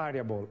in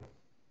variable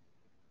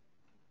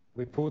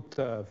we put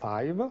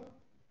 5,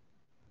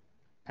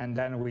 and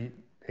then we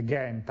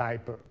again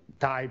type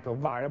of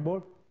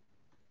variable,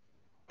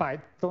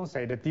 Python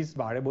say that this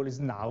variable is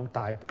now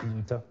type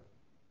int.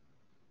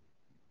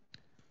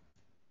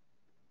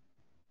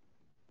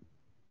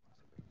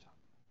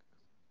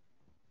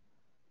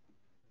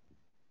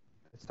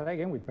 Let's try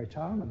again with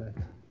PyCharm, that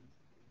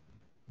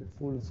the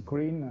full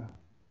screen.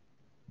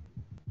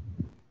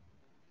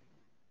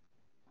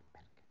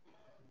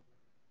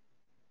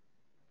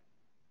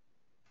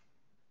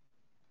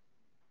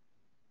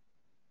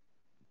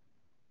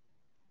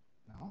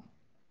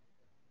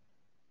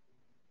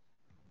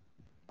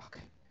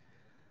 Okay.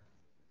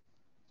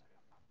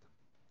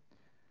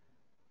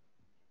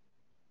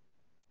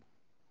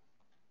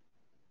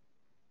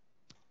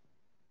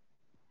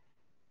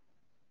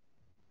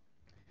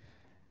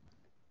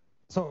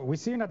 So we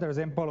see another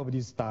example of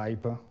this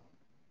type.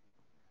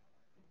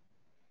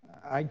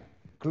 I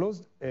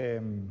closed,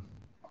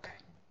 okay.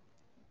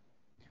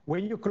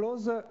 When you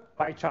close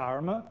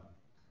PyCharm,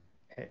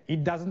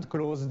 it doesn't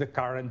close the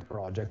current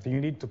project. You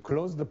need to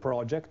close the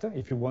project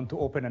if you want to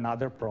open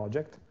another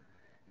project.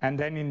 And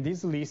then in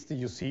this list,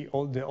 you see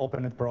all the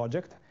opened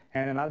project.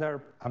 And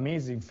another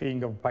amazing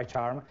thing of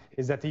PyCharm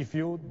is that if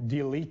you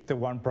delete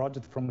one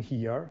project from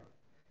here,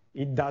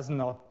 it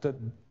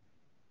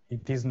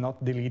is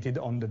not deleted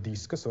on the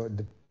disk. So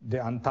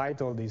the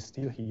untitled is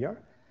still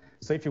here.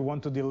 So if you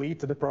want to delete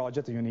the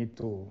project, you need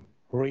to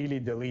really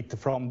delete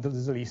from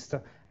this list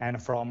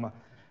and from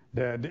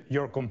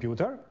your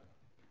computer.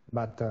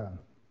 But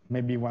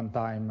maybe one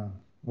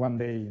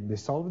day they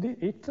solved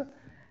it.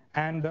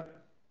 And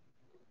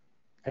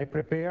I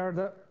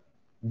prepared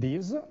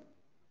these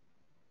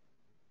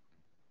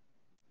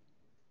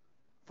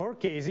 4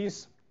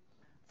 cases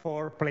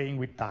for playing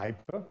with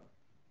type.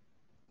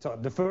 So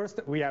the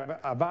first, we have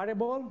a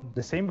variable,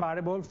 the same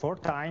variable 4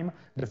 times.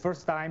 The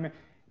first time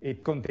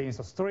it contains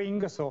a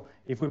string. So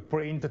if we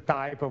print the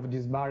type of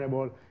this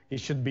variable, it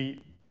should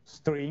be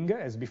string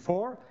as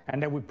before.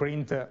 And then we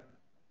print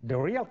the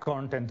real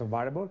content of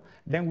variable.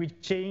 Then we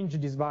change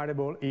this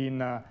variable in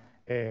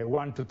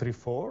 1, 2, 3,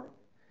 4.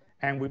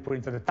 And we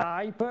print the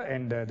type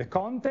and the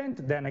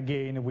content. Then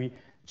again, we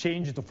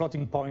change to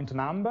floating point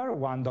number,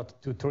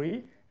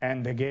 1.23,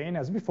 and again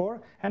as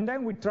before. And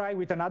then we try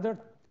with another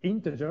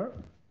integer,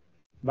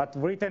 but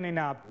written in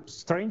a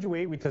strange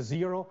way with a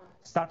 0,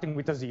 starting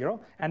with a 0.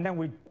 And then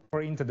we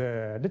print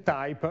the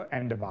type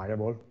and the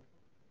variable.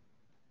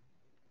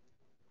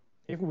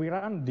 If we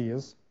run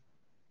this,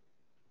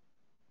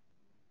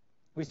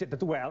 we see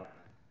that, well,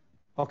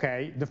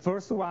 okay, the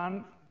first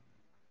one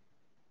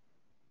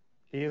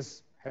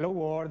is hello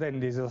world,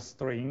 and is a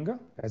string,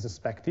 as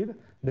expected.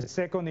 The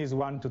second is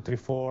 1, 2, 3,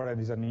 4,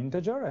 and is an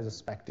integer, as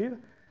expected.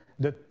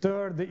 The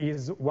third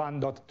is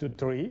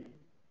 1.23,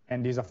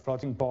 and is a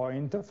floating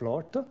point,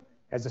 float.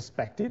 as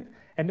expected.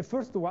 And the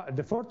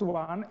fourth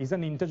one is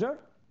an integer,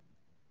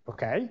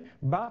 okay,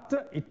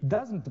 but it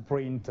doesn't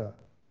print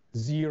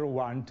 0,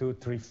 1, 2,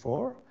 3,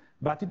 4,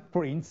 but it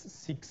prints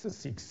 6,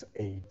 6,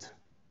 8.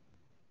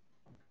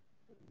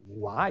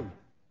 Why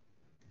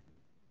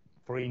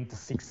print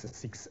 6,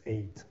 6,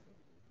 8?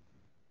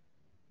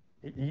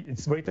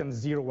 It's written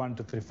 0, 1,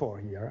 2, 3, 4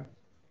 here.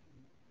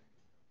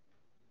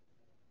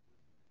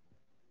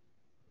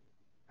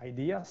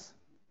 Ideas?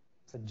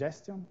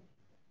 Suggestion?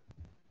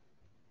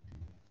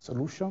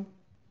 Solution?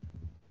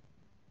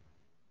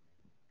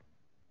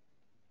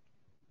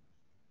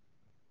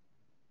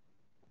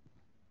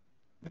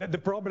 The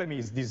problem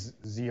is this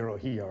 0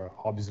 here,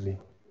 obviously.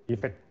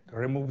 If I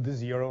remove the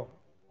 0,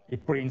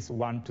 it prints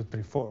 1, 2,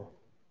 3, 4.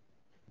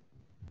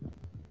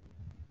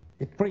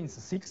 It prints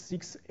 6,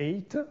 6,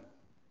 8.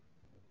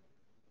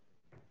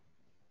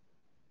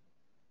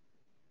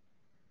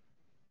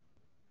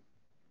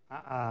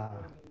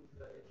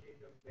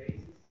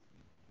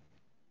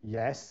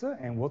 Yes,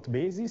 and what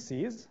basis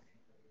is?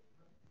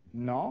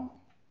 No.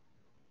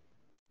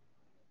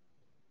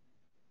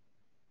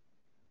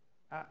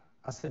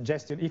 A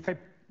suggestion, if I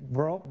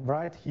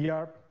write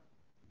here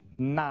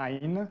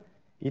 9,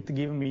 it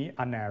gives me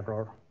an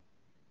error.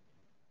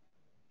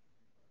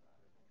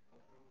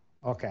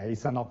 Okay,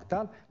 it's an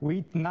octal.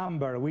 With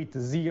number with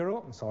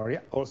 0, sorry,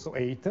 also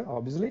 8,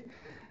 obviously.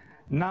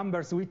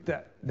 Numbers with,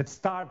 that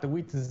start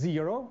with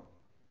 0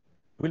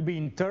 will be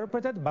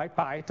interpreted by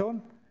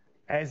Python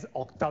as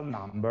octal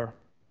number.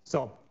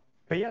 So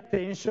pay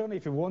attention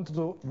if you want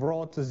to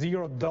write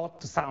 0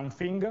 dot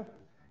something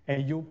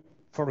and you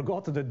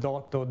forgot the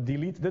dot or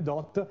delete the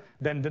dot,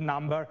 then the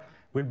number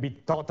will be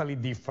totally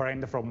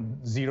different from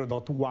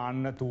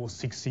 0.1 to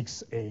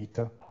 668.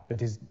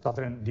 That is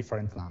totally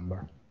different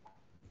number.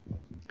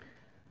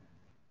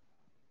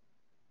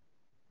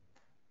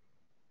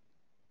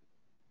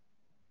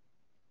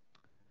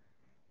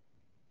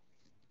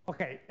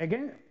 Okay,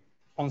 again,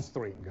 on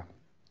string.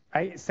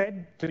 I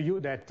said to you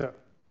that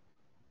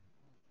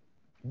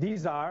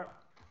these are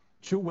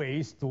two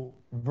ways to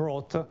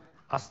write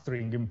a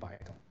string in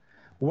Python.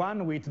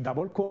 One with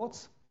double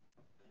quotes.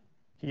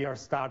 Here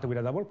start with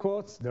a double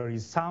quotes. There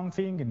is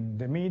something in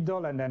the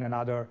middle and then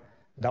another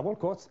double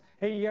quotes.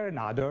 And here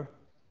another,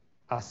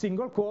 a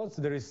single quotes.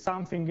 There is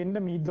something in the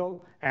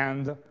middle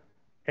and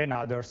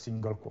another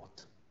single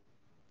quote.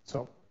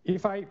 So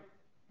if I,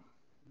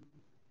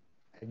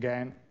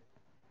 again,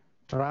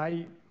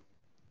 try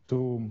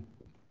to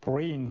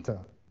print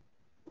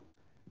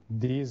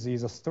this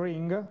is a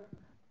string.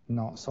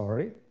 No,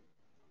 sorry.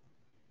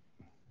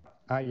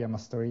 I am a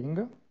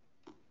string.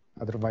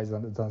 Otherwise,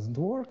 that doesn't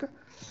work.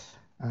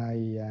 I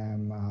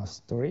am a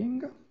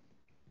string.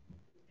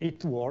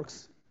 It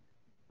works.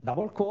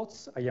 Double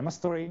quotes, I am a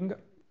string.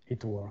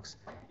 It works.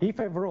 If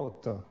I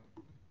wrote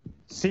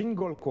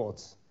single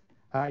quotes,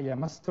 I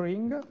am a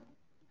string.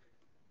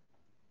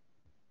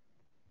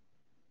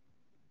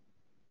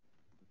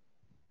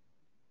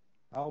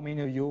 How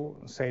many of you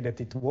say that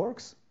it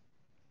works?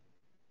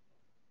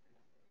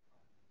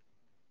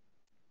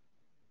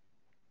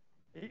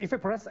 If I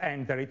press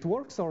enter, it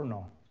works or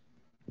no?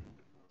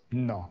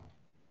 No.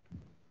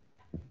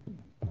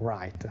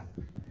 Right.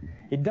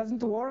 It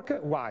doesn't work.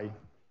 Why?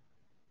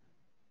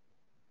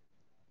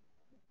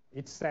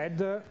 It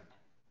said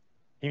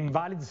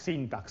invalid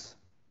syntax.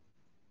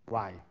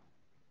 Why?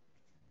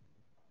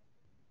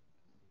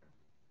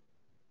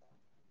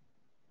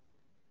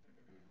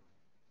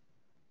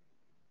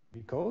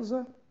 Because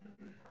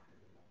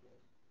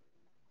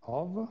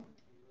of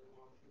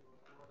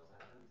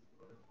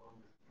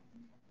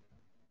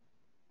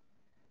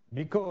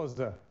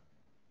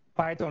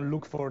Python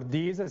look for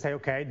this and say,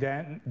 okay,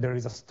 then there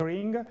is a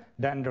string,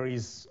 then there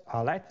is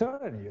a letter,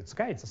 and it's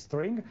okay, it's a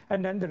string,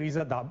 and then there is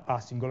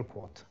a single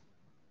quote.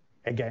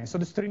 Again, so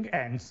the string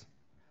ends.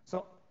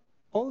 So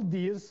all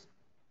these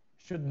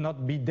should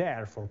not be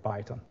there for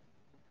Python.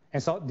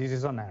 And so this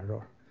is an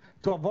error.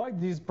 To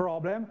avoid this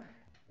problem,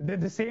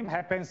 the same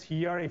happens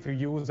here if you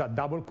use a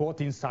double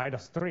quote inside a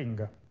string.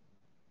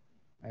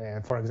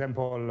 For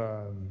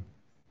example,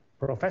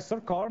 Professor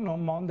Korn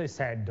on Monday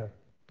said,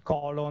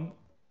 colon,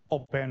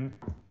 open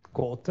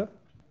quote,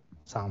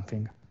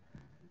 something.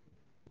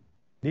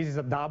 This is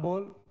a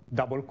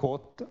double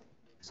quote,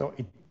 so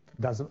it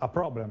does a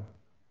problem.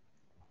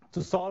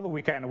 To solve,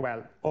 we can,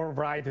 well, or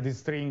write this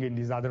string in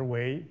this other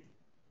way,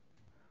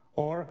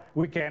 or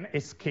we can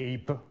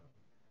escape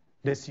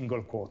the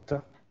single quote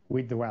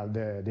with, well,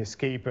 the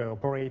escape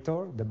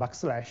operator, the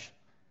backslash.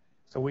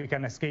 So we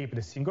can escape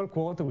the single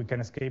quote, we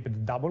can escape the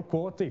double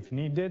quote if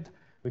needed,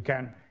 we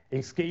can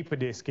escape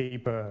the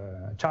escape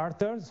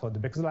charter, so the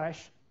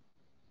backslash.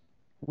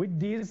 With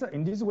this,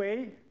 in this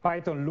way,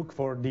 Python look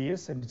for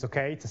this, and it's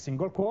okay, it's a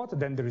single quote,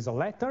 then there is a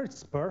letter,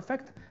 it's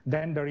perfect,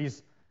 then there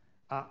is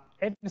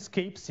an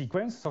escape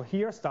sequence, so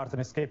here starts an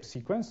escape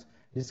sequence.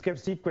 The escape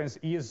sequence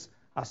is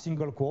a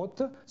single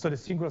quote, so the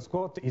single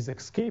quote is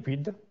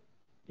escaped,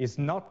 is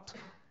not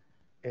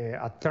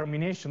a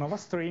termination of a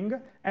string,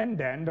 and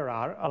then there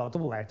are a lot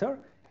of letters,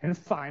 and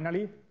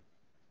finally,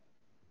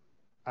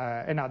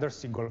 another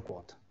single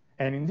quote.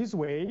 And in this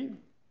way,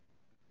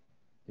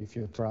 if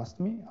you trust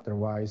me,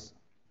 otherwise,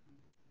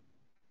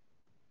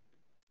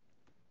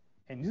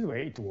 in this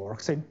way it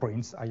works and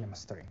prints I am a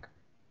string.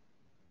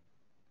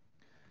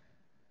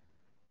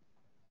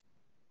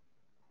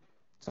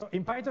 So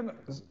in Python,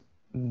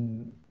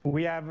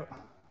 we have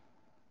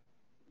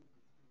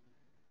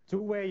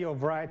two ways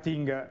of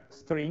writing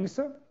strings.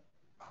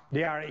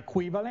 They are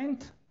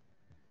equivalent.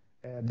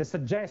 The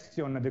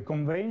suggestion, the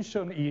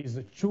convention is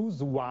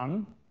choose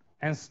one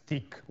and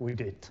stick with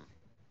it.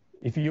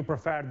 If you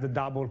prefer the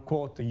double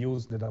quote,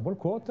 use the double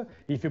quote.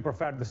 If you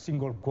prefer the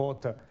single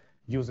quote,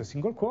 use a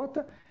single quote,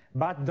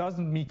 but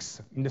doesn't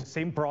mix in the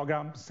same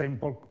program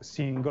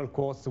single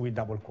quotes with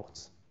double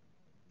quotes.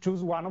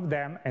 Choose one of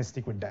them and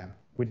stick with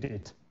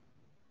it.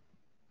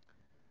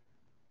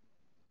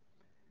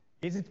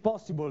 Is it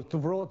possible to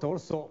write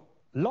also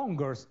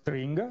longer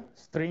string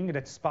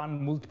that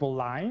span multiple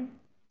lines?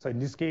 So in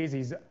this case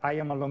is I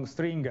am a long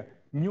string,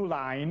 new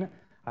line,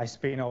 I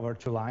span over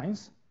 2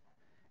 lines.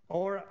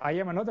 Or I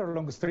am another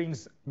long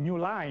strings, new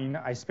line,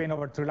 I span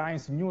over 3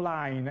 lines, new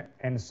line,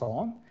 and so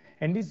on.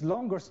 And these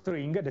longer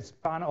string that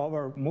span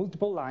over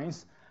multiple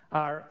lines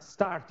are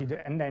started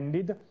and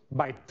ended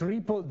by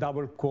triple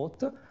double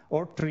quote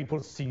or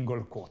triple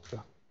single quote.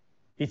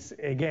 It's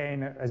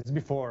again, as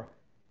before,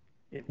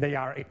 they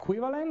are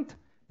equivalent,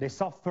 they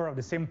suffer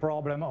the same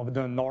problem of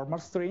the normal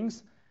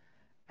strings,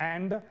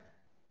 and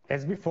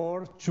as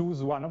before,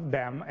 choose one of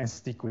them and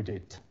stick with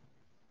it.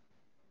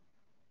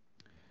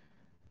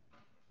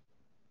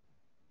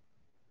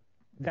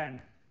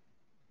 Then,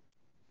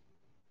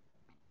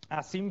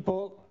 a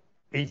simple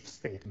if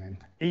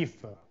statement.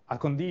 If a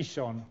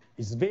condition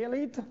is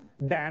valid,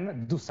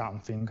 then do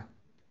something.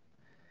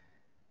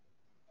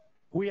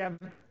 We have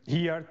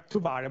here 2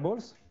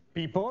 variables,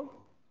 people,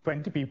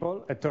 20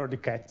 people, and 30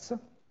 cats.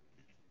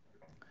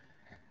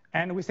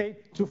 And we say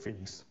 2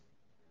 things.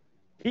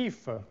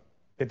 If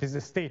that is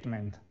a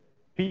statement,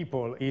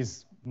 people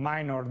is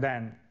minor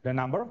than the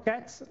number of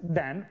cats,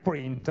 then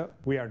print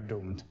we are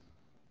doomed.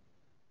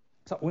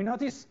 So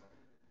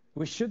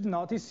we should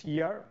notice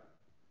here,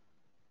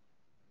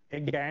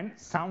 again,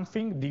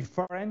 something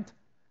different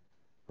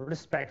with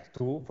respect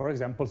to, for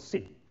example,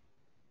 C.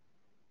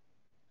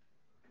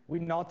 We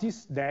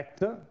notice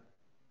that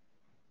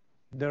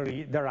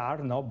there are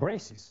no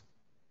braces.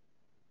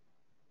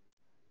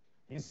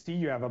 In C,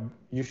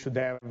 you should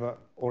have,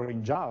 or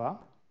in Java,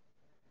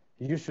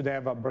 you should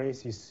have a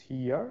braces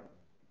here.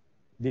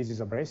 This is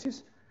a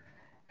braces,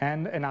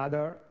 and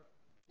another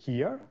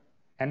here,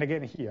 and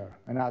again here,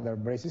 another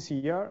braces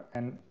here,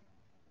 and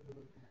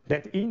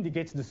that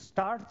indicates the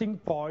starting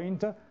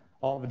point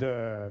of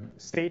the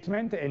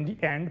statement and the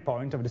end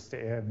point of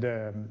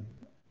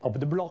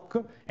the block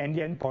and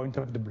the end point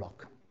of the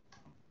block.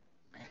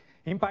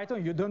 In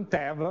Python,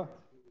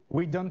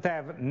 we don't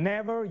have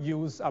never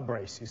use a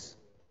braces.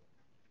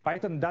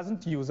 Python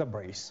doesn't use a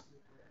brace.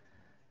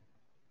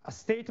 A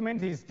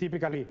statement is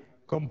typically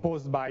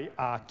composed by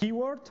a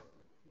keyword,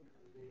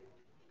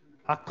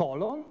 a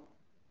colon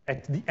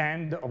at the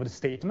end of the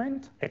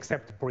statement,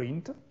 except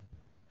print.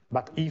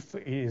 But if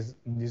is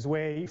in this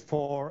way,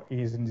 for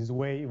is in this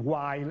way,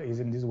 while is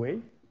in this way.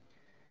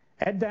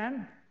 And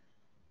then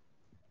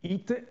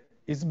it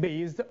is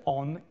based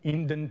on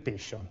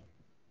indentation.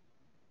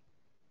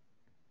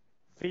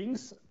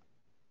 Things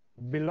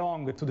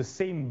belong to the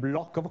same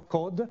block of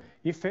code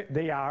if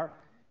they are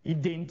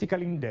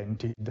identically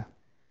indented.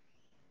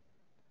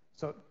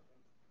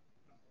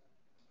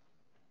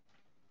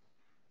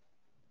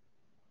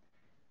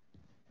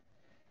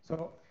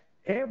 So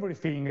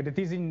everything that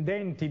is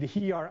indented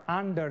here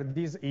under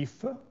this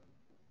if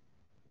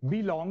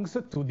belongs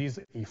to this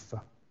if.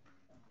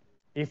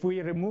 If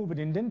we remove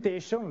the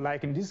indentation,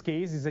 like in this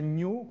case, is a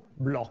new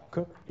block,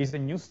 is a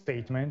new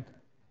statement,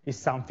 is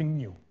something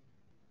new.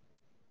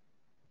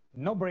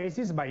 No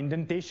braces, but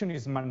indentation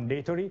is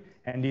mandatory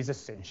and is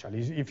essential.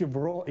 If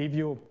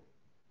you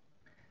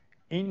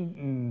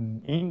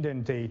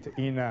indentate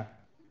in a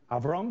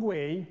wrong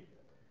way,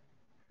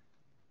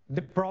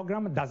 the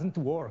program doesn't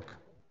work.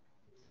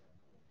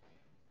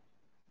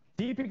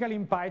 Typically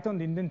in Python,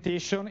 the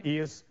indentation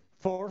is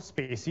 4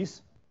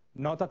 spaces,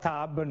 not a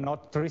tab,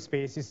 not 3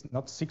 spaces,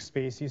 not 6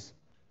 spaces,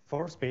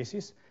 4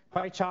 spaces.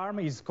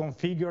 PyCharm is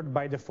configured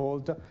by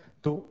default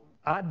to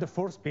add the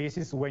 4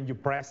 spaces when you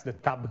press the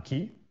tab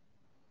key.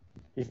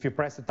 If you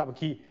press the tab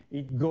key,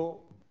 it goes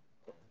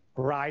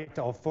right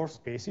of 4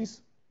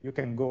 spaces. You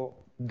can go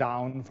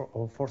down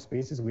for 4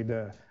 spaces with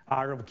the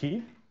arrow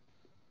key.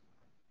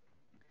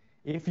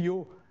 If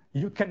you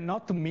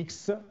cannot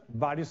mix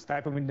various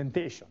types of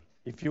indentation.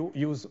 If you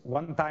use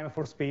one time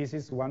 4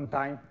 spaces, one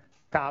time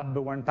tab,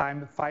 one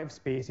time 5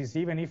 spaces,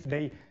 even if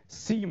they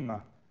seem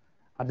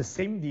at the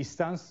same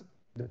distance,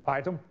 the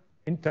Python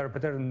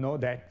interpreter knows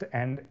that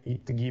and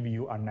it gives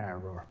you an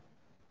error.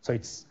 So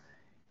it's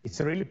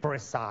really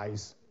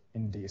precise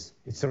in this.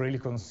 It's really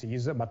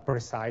concise, but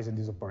precise in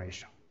this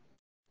operation.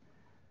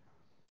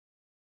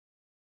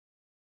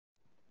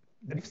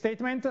 The if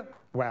statement,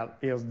 well,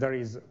 there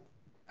is,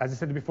 as I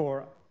said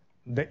before,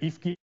 the if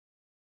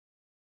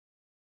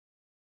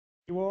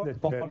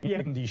keyword, the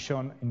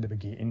condition in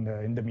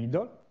the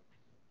middle.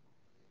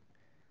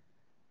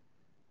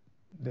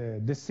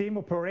 The same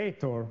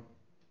operator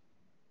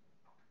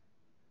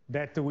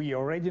that we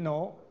already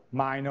know,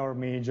 minor,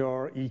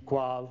 major,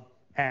 equal,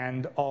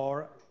 and,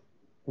 or,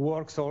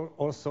 works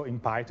also in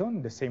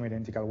Python the same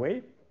identical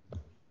way.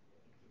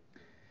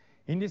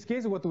 In this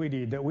case, what we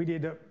did,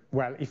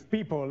 well, if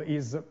people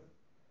is,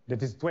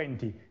 that is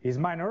 20, is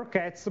minor or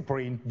cats,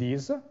 print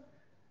this.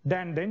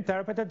 Then the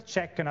interpreter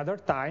check another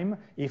time.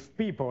 If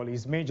people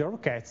is major or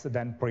cats,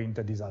 then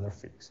print these other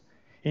things.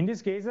 In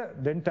this case,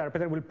 the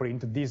interpreter will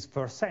print this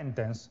first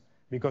sentence,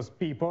 because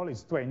people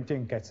is 20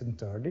 and cats is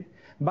 30.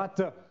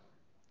 But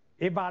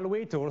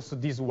evaluate also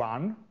this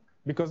one,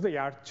 because they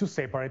are two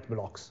separate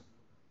blocks.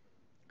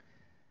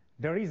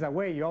 There is a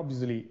way,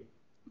 obviously,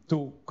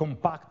 to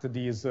compact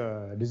this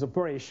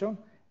operation,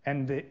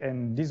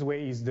 and this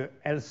way is the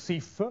else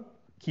if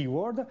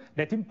keyword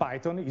that in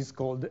Python is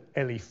called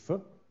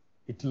elif.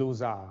 It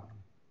loses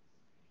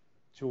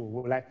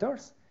two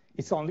letters.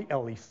 It's only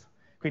elif.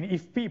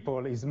 If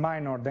people is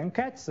minor than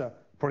cats,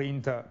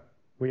 print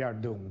we are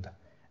doomed.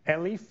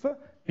 Elif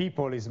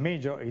people is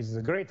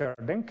greater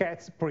than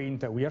cats,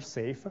 print we are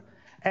safe.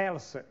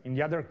 Else, in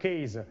the other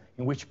case,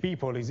 in which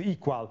people is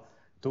equal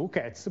to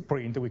cats,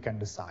 print we can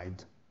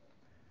decide.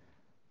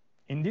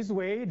 In this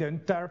way, the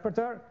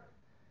interpreter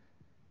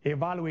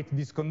evaluates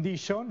this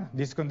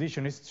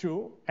condition is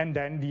true, and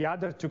then the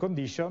other two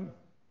conditions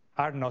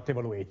are not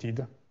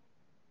evaluated,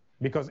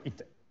 because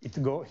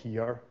it go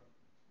here.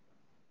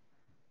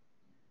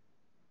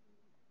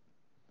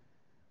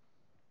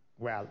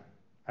 Well,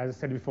 as I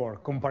said before,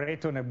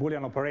 comparator and a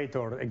Boolean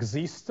operator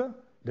exist.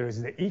 There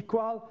is the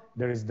equal,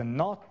 there is the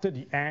not,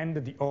 the and,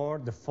 the or,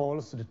 the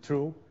false, the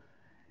true,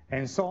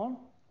 and so on.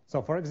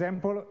 So for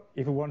example,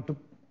 if we want to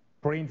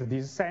print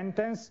this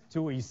sentence,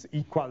 2 is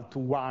equal to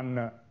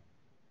 1,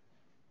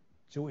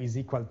 2 is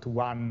equal to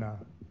 1,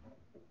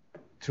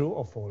 true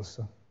or false?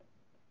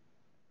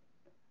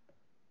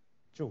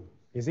 2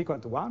 is equal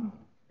to 1?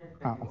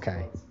 Ah,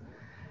 okay.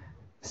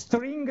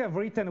 String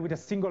written with a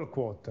single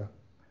quote,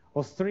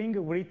 or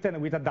string written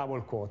with a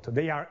double quote,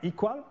 they are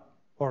equal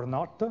or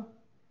not?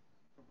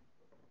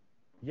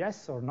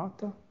 Yes or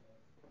not?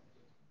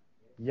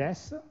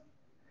 Yes.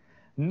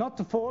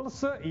 Not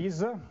false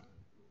is,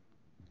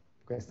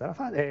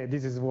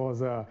 this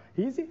was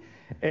easy.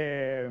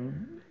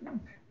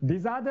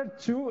 This other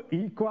 2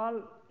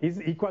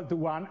 is equal to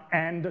 1,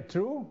 and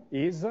true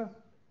is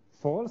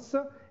false,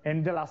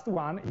 and the last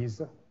one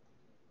is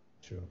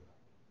true.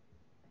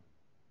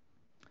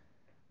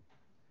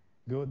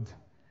 Good.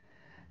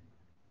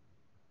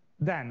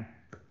 Then,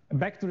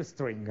 back to the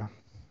string.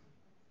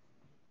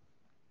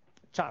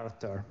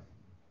 Charter.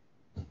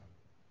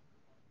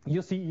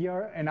 You see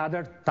here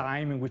another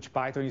time in which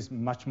Python is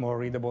much more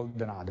readable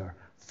than other.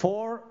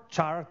 For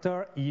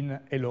charter in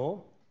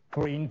hello,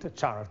 print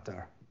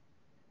charter.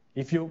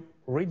 If you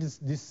read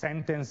this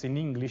sentence in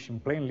English, in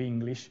plain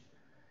English,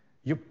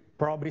 you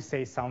probably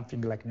say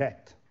something like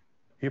that.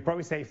 You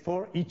probably say,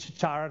 for each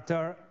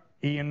charter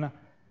in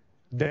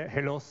the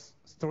hello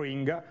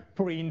string,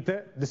 print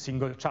the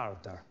single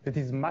charter. That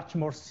is much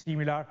more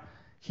similar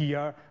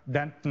here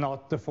than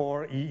not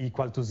for e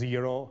equal to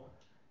 0,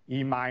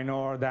 e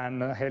minor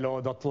than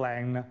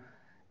hello.len,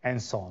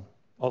 and so on,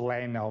 or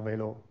len of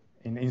hello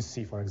in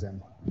C, for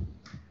example.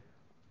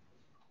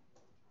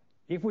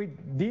 If we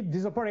did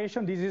this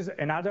operation, this is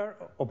another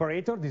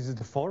operator. This is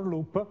the for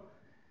loop.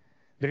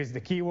 There is the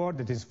keyword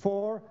that is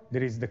for,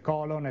 there is the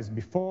colon as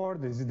before,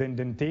 there is the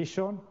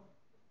indentation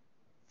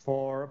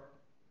for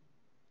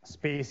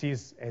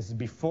spaces as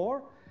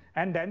before,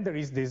 and then there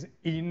is this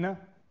in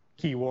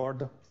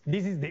keyword.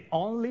 This is the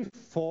only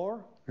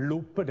for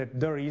loop that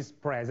there is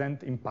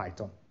present in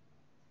Python.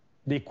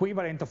 The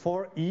equivalent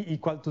for e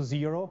equal to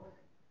 0,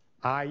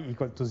 I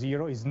equal to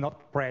 0 is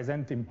not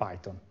present in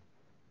Python.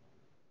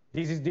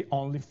 This is the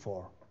only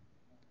for.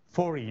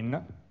 For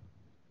in,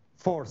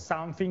 for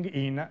something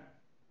in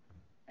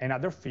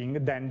another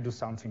thing, then do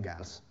something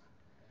else.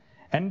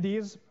 And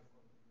this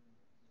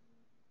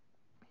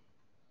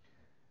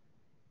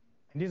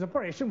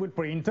operation will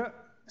print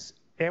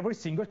every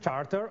single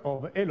charter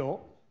of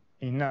hello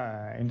in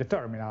the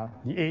terminal,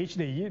 the H,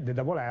 the E, the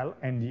double L,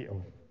 and the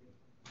O.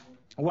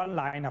 One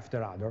line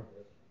after other.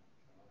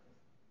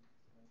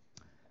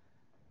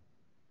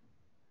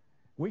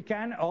 We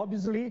can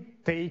obviously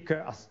take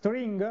a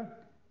string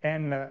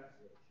and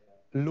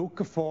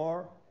look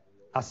for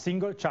a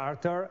single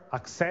charter,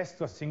 access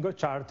to a single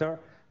charter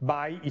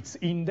by its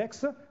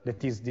index,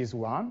 that is this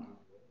one.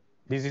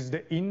 This is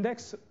the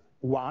index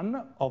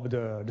 1 of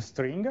the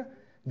string,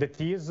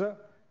 that is,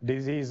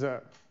 this is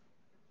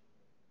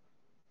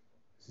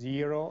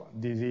 0,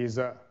 this is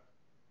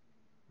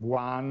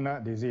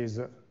 1, this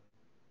is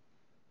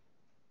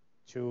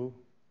 2,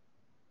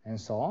 and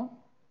so on.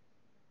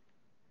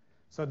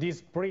 So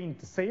this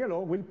print say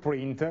hello will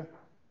print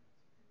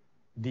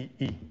the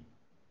E.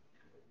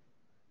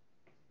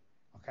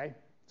 Okay?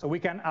 So we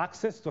can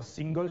access to a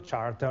single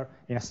charter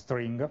in a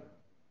string.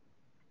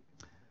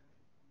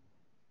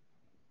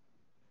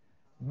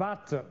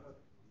 But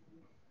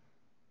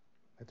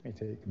let me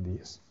take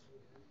this.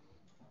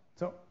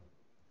 So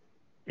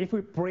if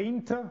we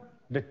print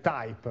the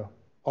type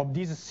of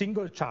this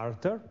single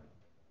charter,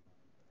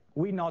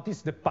 we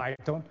notice the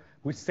Python,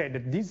 we said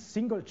that this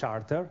single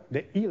charter,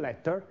 the E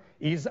letter,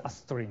 is a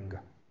string.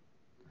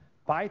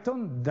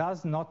 Python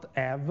does not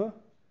have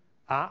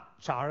a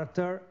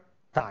charter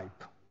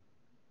type.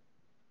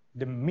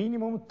 The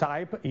minimum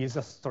type is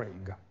a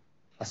string.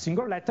 A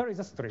single letter is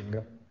a string.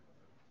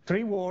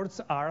 3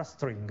 words are a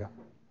string.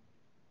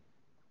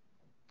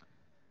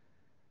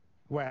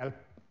 Well,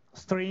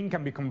 string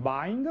can be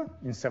combined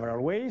in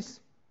several ways.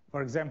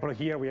 For example,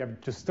 here we have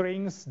 2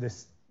 strings,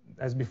 this,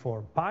 as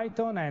before,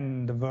 Python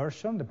and the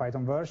version, the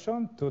Python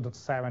version,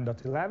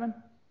 2.7.11.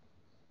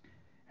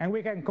 And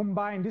we can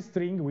combine this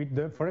string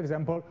with, for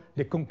example,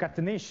 the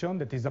concatenation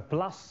that is a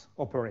plus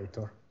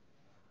operator.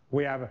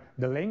 We have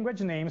the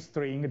language name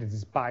string, that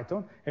is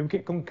Python, and we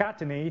can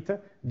concatenate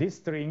this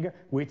string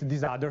with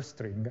this other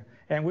string.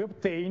 And we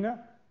obtain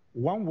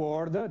one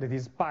word that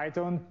is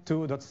Python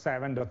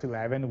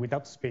 2.7.11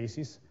 without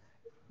spaces,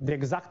 the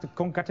exact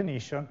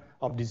concatenation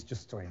of these 2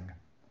 strings.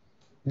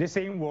 The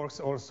same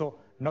works also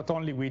not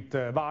only with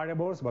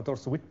variables, but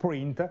also with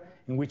print,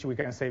 in which we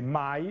can say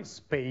my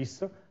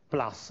space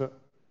plus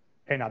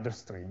another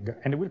string,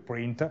 and it will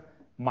print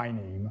my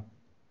name.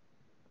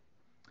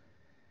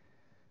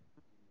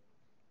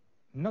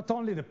 Not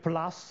only the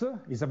plus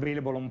is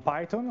available on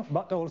Python,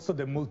 but also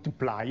the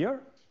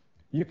multiplier.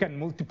 You can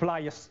multiply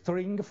a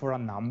string for a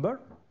number,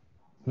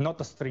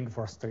 not a string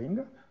for a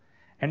string.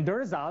 And the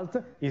result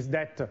is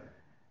that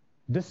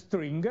the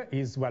string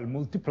is, well,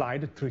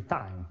 multiplied 3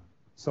 times.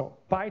 So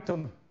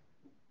Python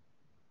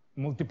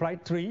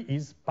multiplied 3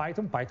 is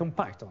Python, Python,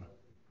 Python.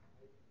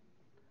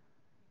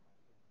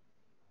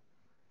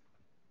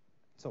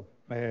 So,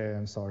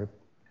 sorry,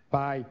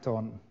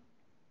 Python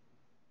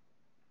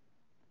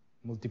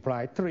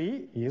multiplied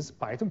 3 is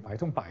Python,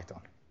 Python,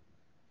 Python.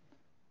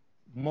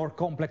 More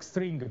complex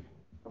string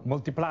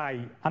multiply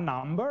a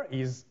number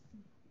is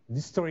the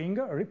string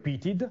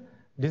repeated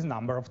this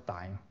number of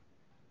times.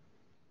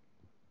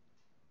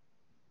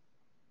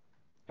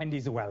 And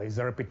this, well, is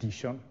a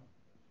repetition.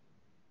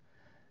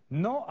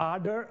 No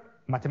other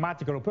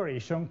mathematical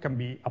operation can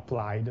be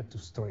applied to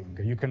string.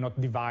 You cannot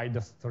divide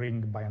a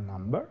string by a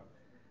number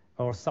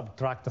or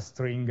subtract a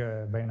string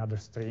by another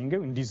string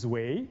in this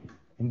way,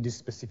 in this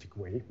specific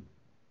way.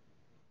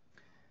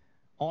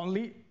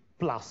 Only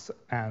plus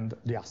and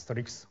the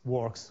asterisk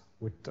works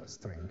with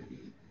string.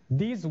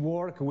 These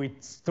work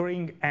with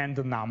string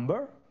and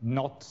number,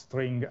 not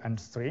string and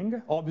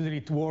string. Obviously,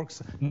 it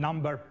works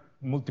number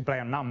multiply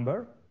a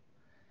number.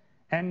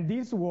 And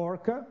this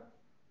work,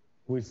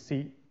 we'll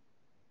see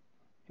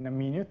in a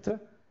minute,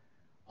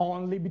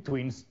 only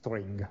between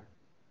string.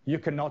 You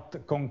cannot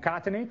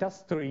concatenate a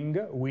string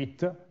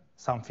with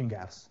something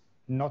else.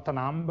 Not a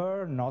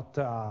number, not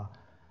a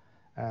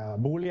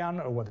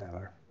Boolean or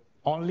whatever.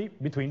 Only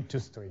between 2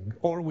 strings,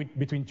 or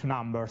between 2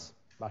 numbers,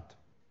 but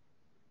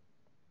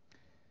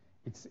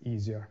it's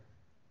easier.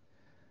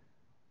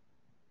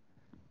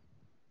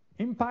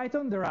 In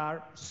Python, there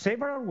are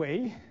several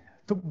ways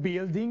to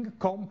building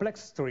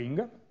complex string,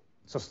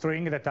 so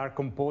strings that are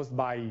composed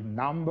by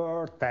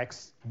number,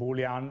 text,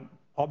 Boolean,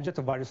 object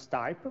of various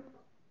type.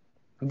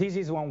 This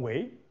is one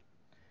way.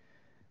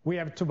 We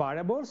have 2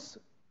 variables,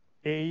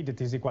 a that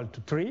is equal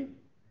to 3,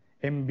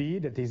 and b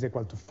that is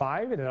equal to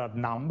 5, that are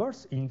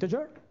numbers,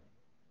 integer.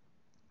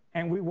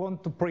 And we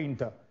want to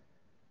print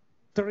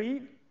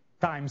 3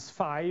 times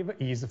 5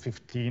 is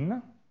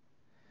 15.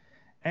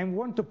 And we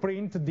want to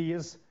print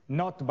this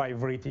not by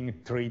writing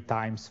 3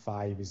 times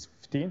 5 is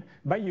 15,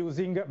 but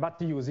using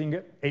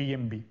a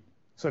and b,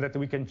 so that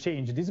we can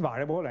change this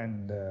variable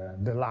and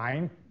the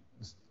line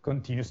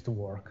continues to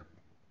work.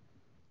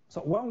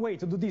 So one way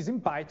to do this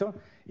in Python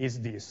is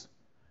this.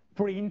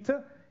 Print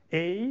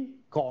a,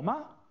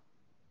 comma,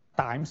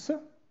 times,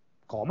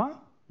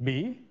 comma,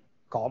 b,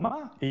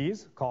 comma,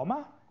 is,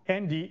 comma,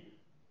 and the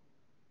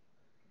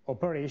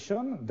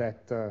operation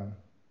that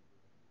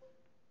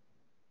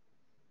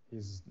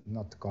is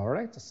not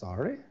correct,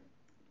 sorry,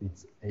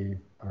 it's a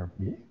or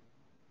b.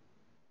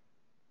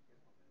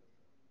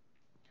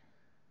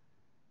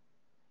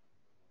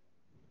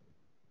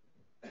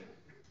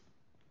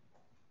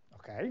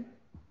 Okay,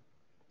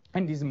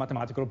 and this is a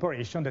mathematical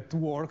operation that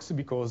works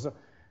because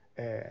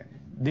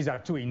these are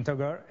 2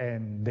 integers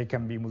and they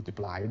can be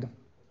multiplied.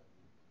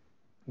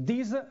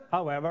 This,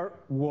 however,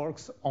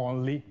 works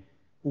only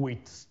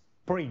with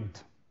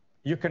print.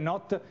 You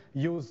cannot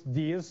use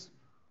this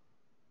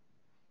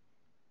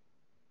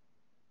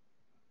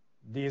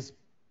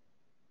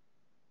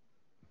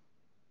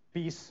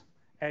piece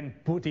and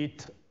put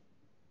it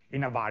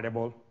in a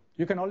variable.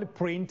 You can only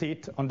print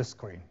it on the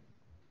screen.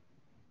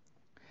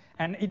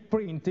 And it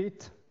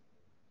printed,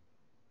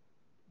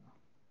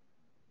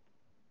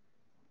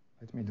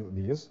 let me do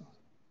this,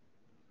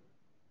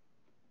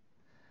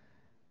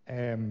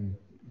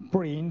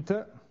 print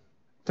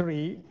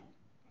 3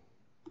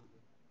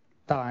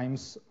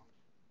 times,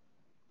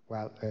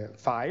 well,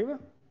 5,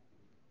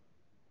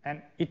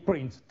 and it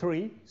prints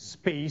 3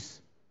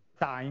 space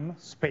time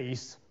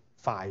space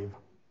 5,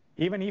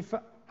 even if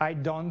I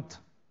don't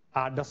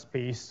add a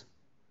space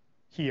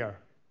here.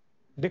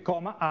 The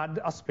comma add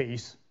a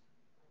space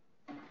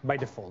by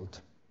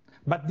default.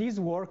 But these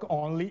work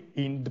only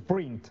in the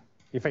print.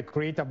 If I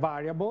create a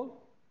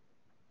variable,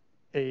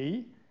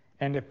 a,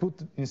 and I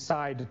put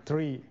inside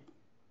 3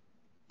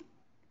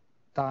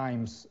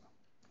 times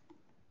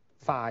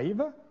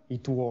 5,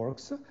 it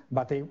works,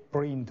 but I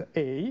print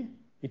a,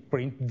 it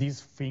prints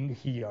this thing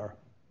here,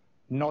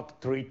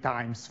 not 3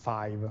 times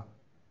 5.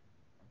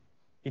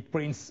 It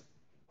prints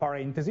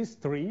parentheses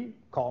 3,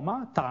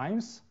 comma,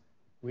 times,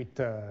 with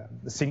the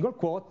single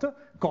quote,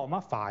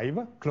 comma,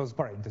 5, close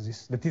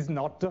parentheses. That is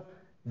not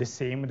the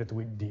same that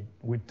we did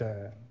with,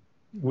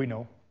 we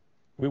know,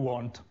 we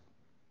want.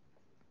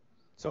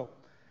 So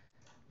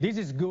this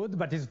is good,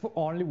 but it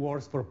only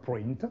works for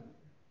print.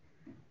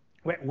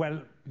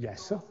 Well,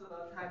 yes. What's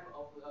the type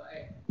of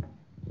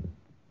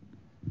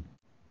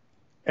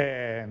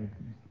A?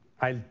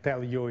 I'll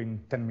tell you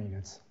in 10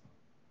 minutes.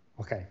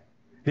 Okay.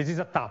 This is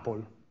a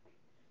tuple.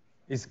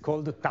 It's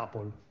called a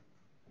tuple.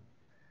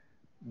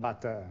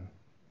 But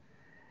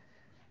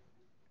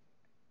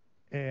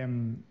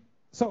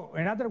so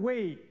another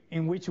way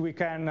in which we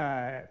can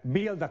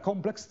build a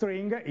complex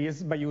string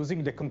is by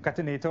using the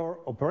concatenator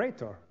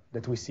operator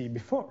that we see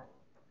before.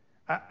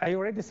 I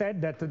already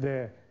said that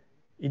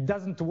it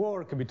doesn't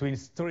work between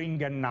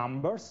string and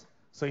numbers.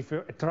 So if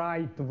you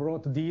try to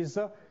write this,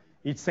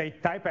 it's a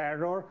type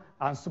error,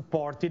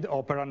 unsupported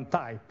operand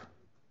type,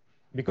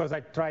 because I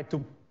try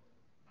to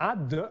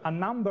add a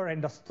number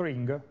and a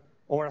string,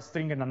 or a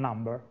string and a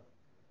number.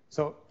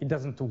 So it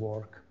doesn't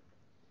work.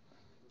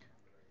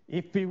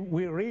 If we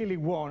really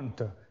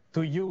want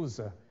to use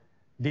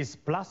this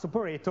plus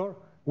operator,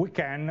 we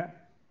can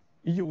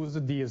use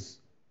this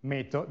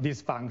method,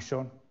 this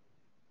function,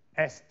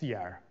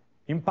 str.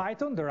 In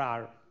Python, there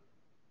are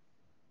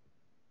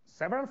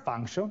several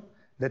functions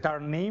that are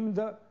named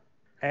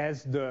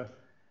as the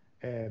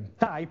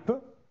type,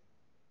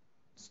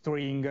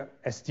 string,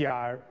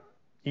 str,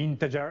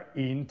 integer,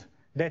 int,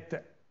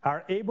 that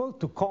are able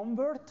to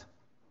convert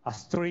a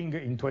string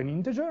into an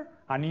integer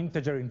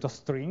into a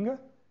string,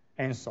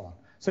 and so on.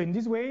 So in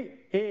this way,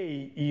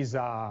 a is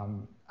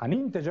an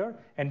integer,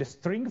 and the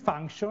string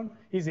function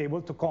is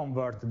able to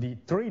convert the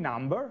 3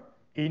 number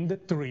in the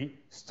 3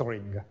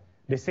 string.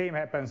 The same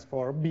happens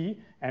for b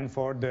and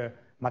for the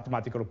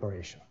mathematical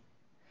operation.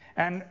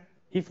 And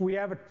if we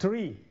have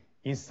 3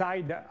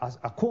 inside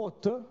a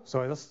quote,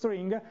 so as a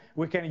string,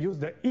 we can use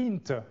the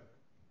int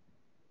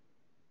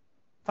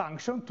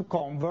function to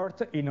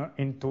convert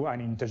into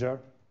an integer.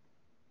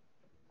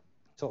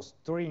 So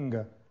string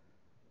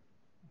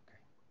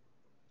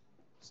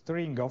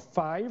of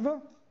 5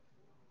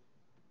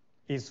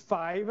 is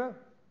 5.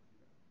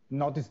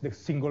 Notice the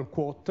single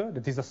quote,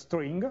 that is a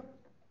string.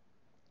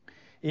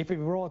 If we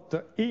wrote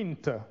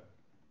int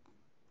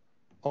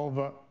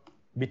of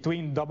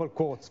between double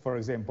quotes, for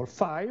example,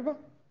 5,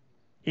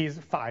 is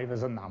 5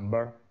 as a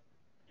number.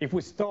 If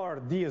we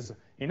store this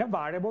in a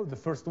variable, the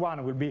first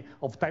one will be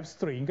of type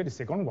string, the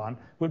second one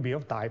will be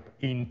of type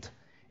int.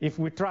 If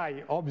we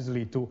try,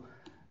 obviously, to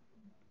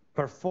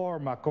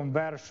perform a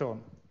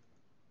conversion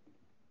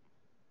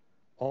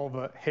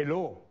of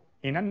hello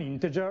in an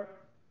integer,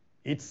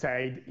 it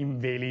said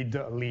invalid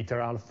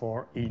literal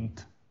for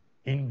int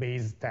in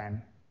base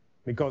 10,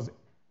 because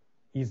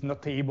it's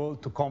not able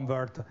to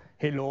convert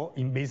hello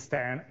in base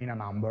 10 in a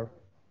number.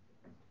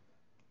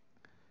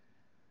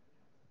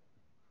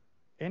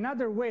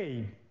 Another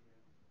way,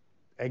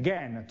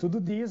 again, to do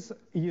this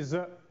is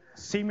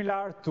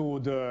similar to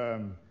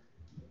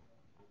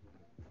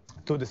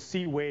the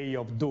C way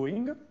of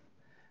doing,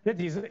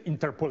 that is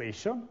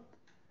interpolation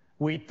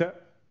with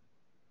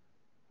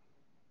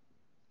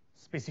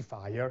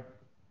specifier.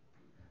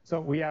 So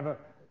we have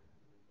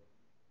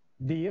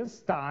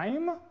this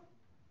time,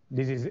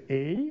 this is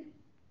A,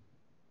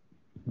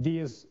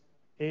 this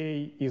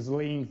A is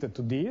linked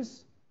to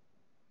this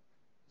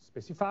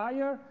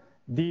specifier,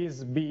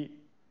 this B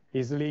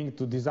is linked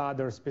to this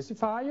other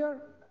specifier,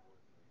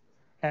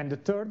 and the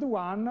third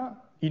one,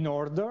 in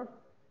order,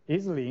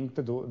 is linked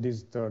to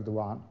this third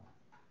one.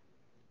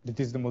 That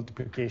is the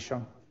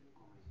multiplication.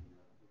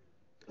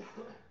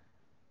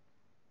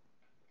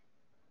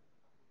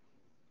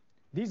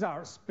 These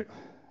are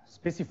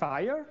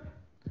specifier.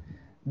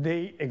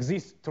 They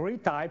exist 3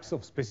 types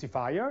of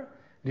specifier.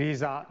 There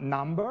is a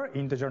number,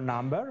 integer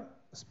number,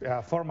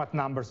 format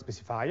number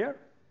specifier,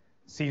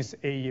 since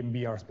A and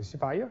B are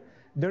specifier.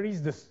 There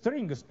is the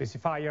string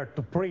specifier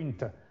to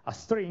print a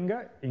string.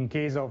 In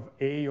case of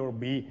A or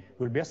B,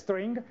 will be a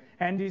string.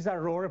 And there is a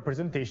row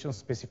representation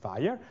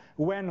specifier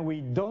when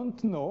we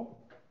don't know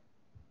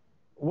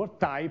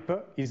what type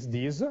is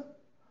this,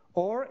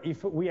 or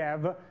if we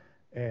have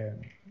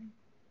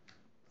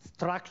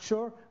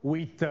structure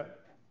with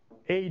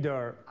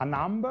either a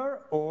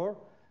number or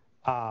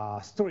a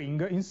string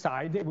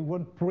inside that we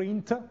want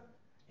print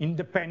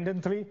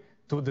independently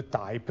to the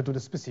type, to the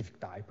specific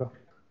type.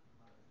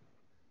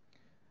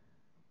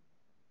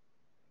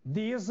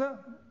 These,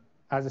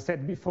 as I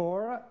said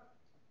before,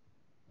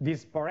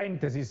 this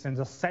parenthesis and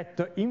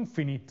the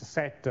infinite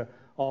set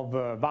of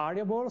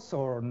variables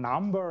or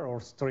number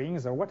or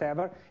strings or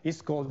whatever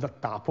is called a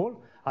tuple.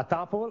 A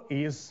tuple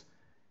is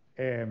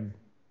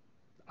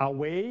a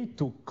way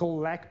to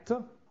collect,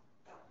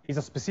 is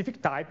a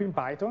specific type in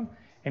Python,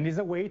 and is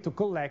a way to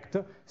collect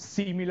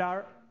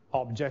similar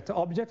objects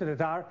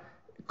that are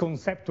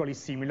conceptually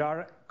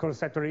similar,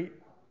 conceptually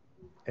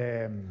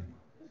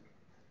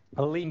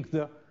linked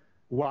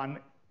one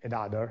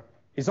another.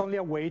 It's only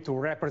a way to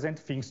represent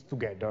things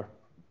together.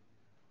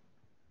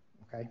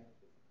 Okay?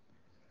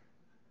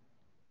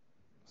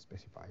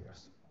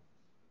 Specifiers.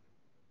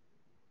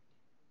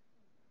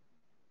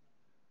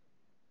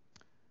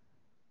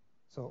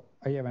 So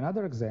I have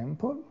another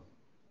example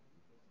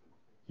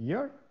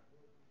here.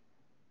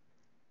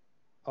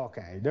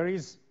 Okay, there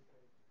is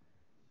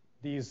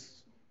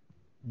this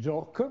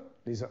joke,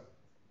 this is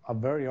a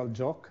very old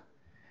joke.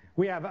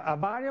 We have a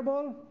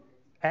variable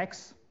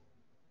x.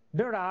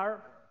 There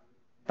are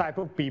type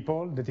of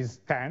people, that is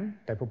 10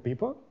 type of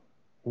people,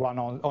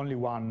 only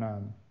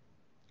one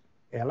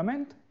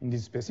element in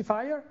this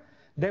specifier.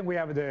 Then we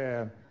have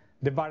the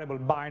variable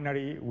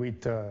binary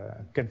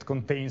that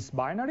contains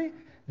binary,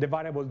 the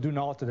variable do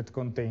not that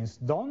contains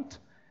don't,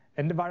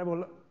 and the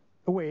variable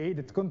away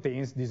that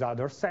contains this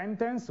other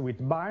sentence with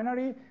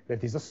binary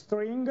that is a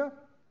string,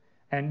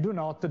 and do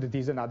not that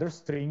is another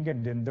string,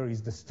 and then there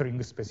is the string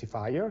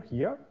specifier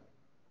here.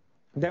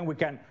 Then we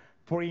can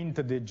print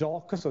the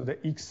joke, so the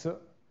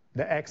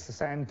x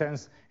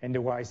sentence and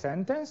the y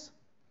sentence.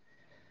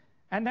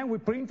 And then we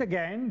print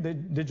again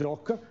the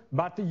joke,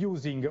 but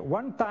using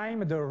one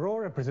time the row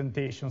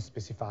representation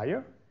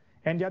specifier,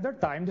 and the other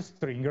time the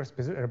string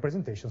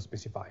representation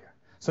specifier.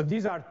 So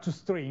these are two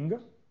strings.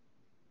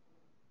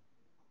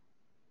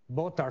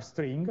 Both are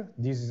string.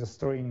 This is a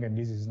string and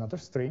this is not a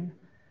string.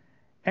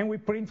 And we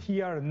print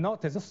here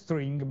not as a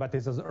string, but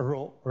as a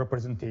row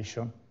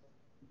representation.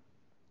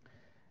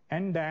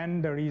 And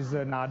then there is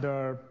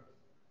another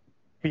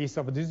piece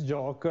of this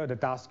joke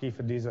that asks if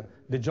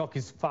the joke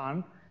is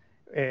fun.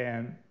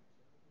 And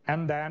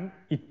then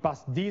it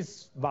passes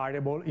this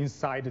variable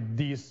inside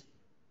this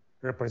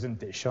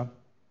representation.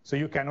 So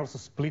you can also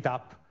split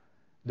up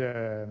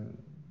the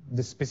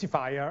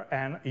specifier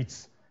and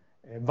its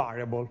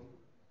variable.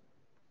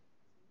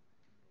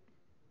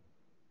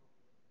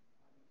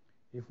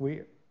 If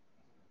we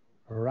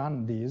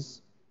run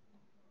this,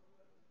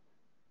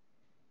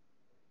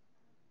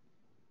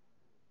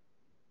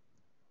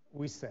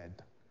 we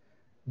said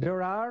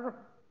there are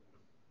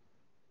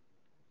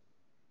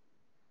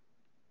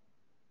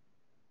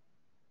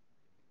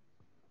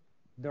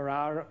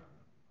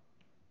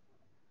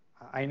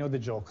I know the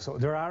joke. So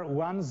there are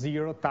 1,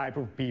 0 type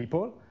of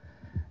people,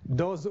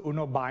 those who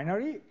know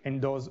binary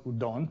and those who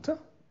don't.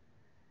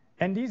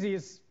 And this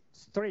is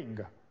string.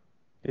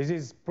 This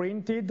is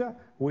printed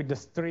with the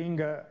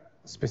string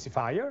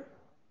specifier.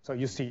 So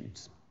you see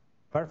it's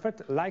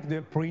perfect, like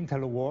the print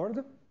hello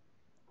world.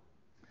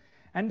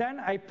 And then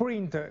I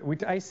print,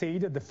 I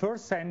said the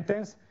first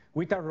sentence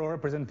with a row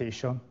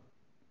representation.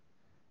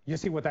 You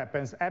see what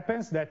happens?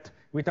 Happens that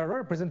with a row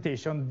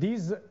representation,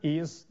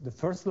 the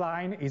first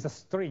line is a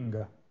string.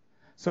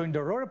 So in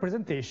the row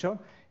representation,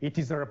 it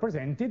is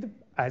represented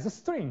as a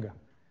string.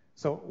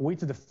 So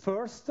with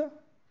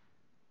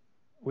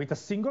a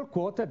single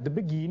quote at the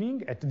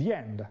beginning, at the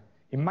end.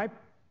 In my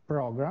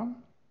program,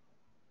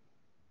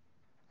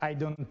 I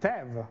don't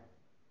have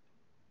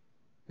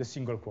the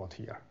single quote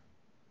here.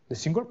 The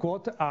single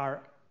quote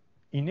are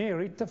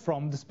inherit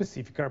from the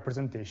specific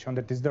representation,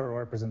 that is the row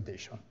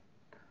representation.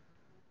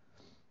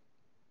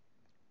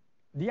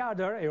 The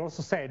other, I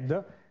also said,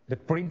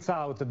 that prints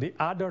out the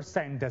other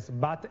sentence,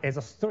 but as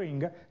a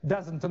string,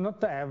 doesn't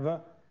not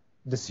have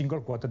the single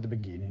quote at the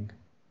beginning.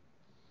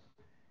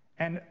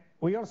 And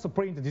we also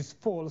print this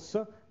false.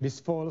 This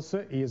false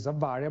is a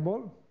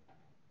variable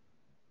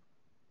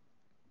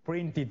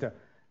printed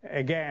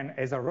again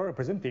as a row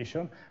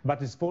representation, but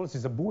this false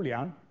is a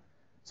Boolean.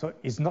 So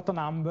it's not a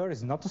number,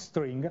 it's not a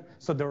string.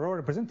 So the row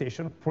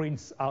representation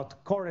prints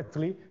out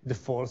correctly the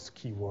false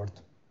keyword.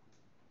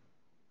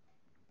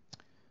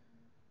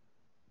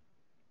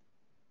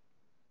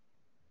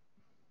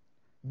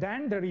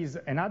 Then there is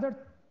another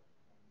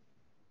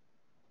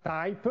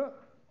type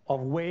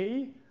of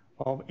way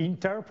of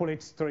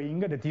interpolate string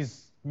that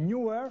is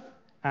newer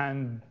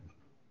and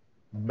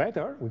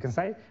better, we can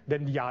say,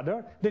 than the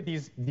other, that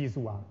is this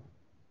one.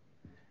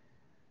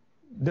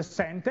 The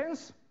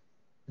sentence,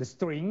 the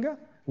string,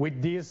 with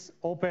these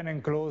open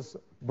and close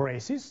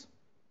braces.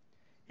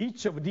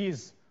 Each of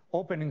these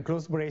open and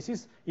close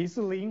braces is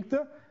linked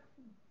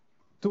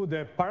to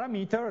the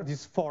parameter,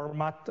 this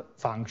format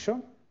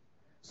function.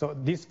 So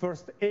this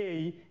first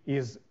A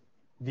is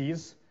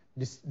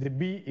the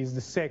B is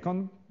the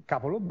second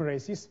couple of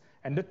braces,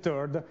 and the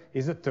third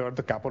is the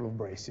third couple of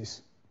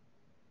braces.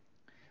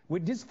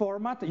 With this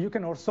format, you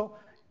can also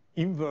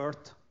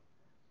invert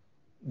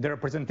the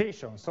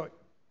representation. So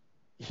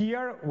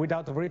here,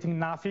 without writing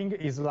nothing,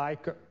 is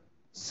like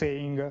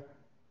saying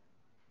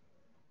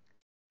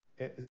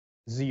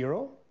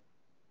 0,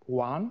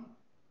 1,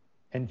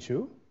 and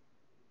 2.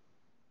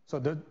 So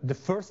the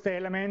first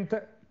element,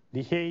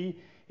 the A,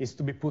 is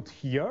to be put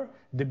here,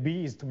 the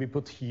B is to be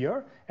put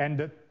here, and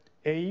the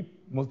A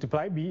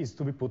multiply B is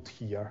to be put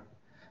here.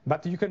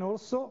 But you can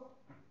also,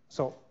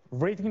 so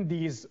writing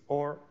these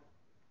or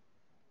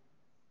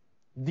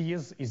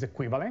this is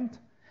equivalent,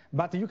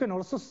 but you can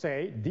also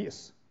say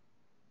this.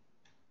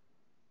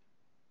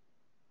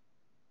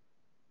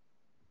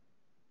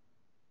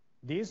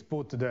 This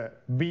put the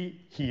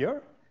B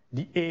here,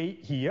 the A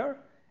here,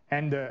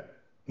 and the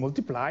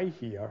multiply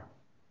here.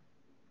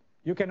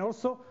 You can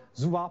also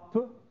swap,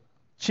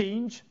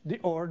 change the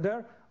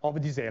order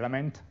of this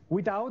element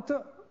without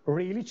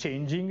really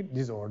changing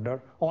this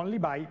order, only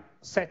by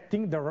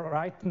setting the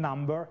right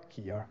number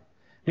here.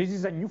 This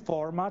is a new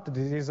format.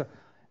 This is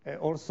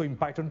also in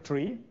Python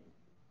 3,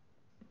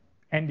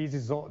 and this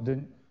is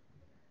the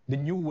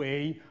new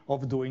way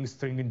of doing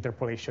string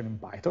interpolation in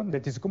Python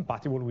that is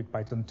compatible with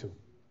Python 2.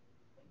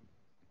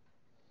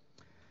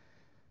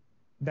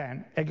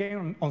 Then,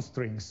 again on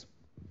strings.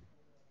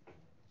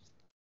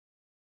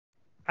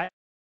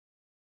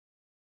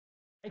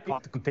 It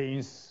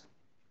contains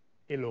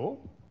hello,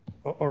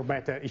 or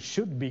better, it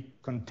should be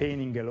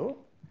containing hello.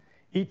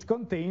 It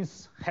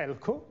contains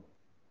helco.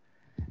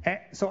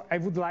 So I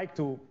would like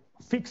to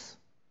fix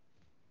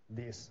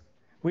this.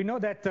 We know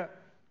that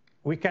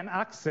we can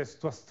access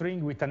to a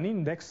string with an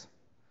index.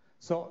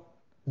 So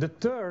the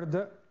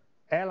third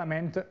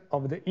element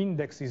of the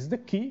index is the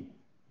key.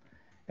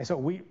 And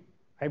so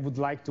I would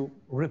like to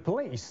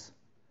replace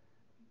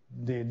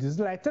this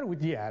letter with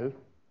the L.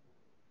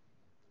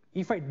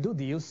 If I do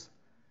this,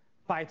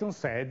 Python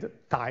said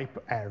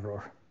type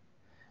error,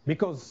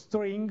 because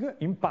strings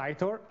in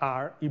Python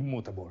are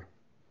immutable.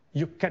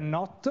 You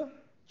cannot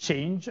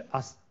change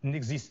an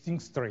existing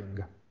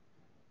string.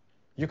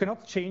 You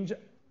cannot change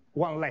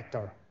one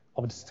letter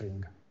of the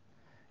string.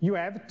 You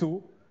have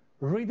to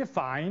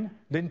redefine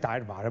the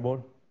entire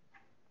variable,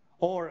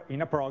 or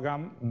in a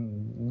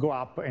program, go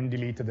up and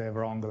delete the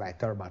wrong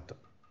letter, but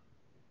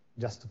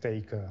just to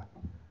take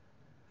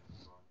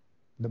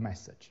the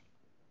message.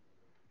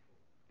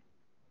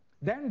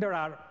 Then there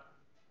are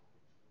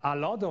a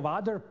lot of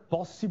other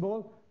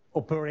possible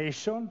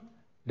operations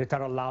that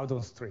are allowed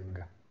on string.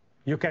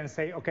 You can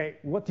say, okay,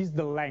 what is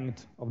the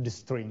length of the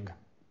string?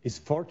 Is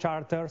 4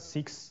 characters,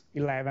 6,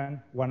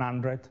 11,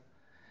 100,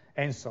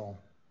 and so on.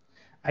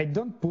 I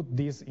don't put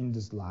this in the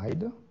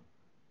slide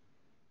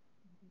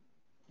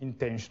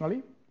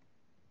intentionally,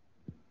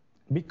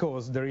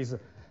 because there is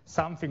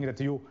something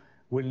that you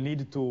will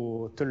need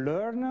to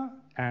learn,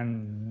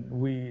 and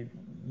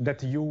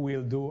that you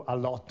will do a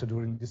lot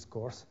during this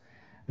course.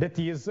 That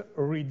is,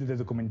 read the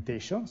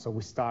documentation. So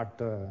we start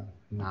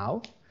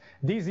now.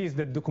 This is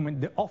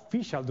the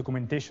official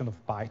documentation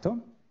of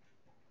Python.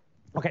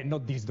 Okay,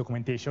 not this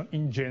documentation,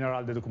 in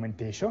general, the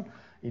documentation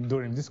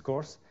during this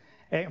course.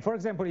 For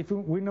example, if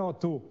we know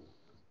to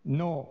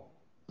know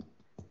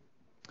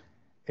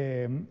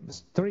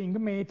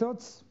string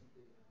methods,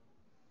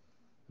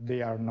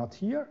 they are not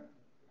here.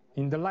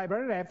 In the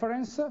library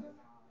reference,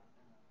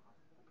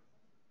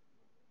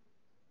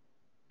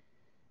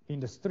 in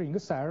the string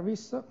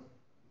service,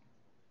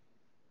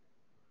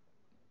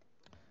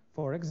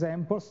 for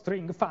example,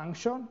 string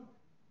function.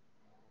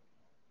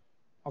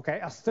 Okay,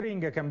 a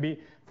string can be,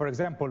 for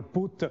example,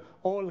 put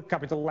all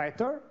capital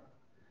letter,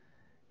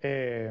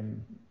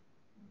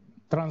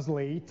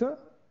 translate,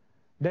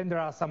 then there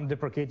are some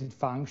deprecated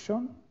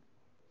function,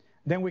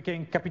 then we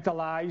can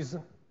capitalize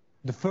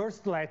the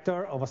first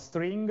letter of a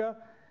string,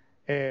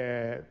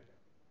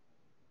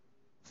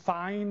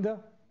 find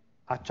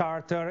a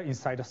character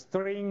inside a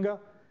string,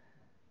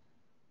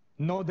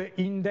 know the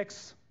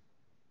index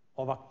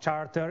of a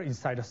character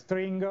inside a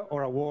string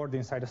or a word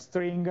inside a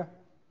string.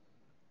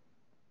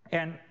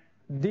 And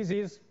this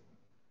is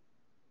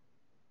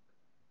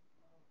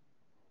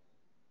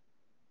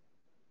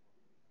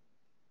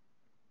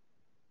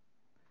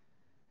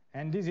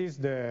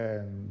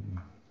the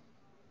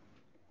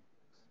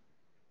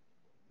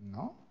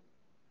no.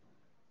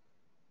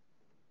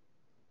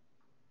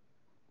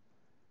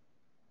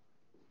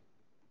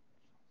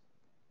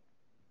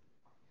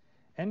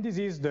 And this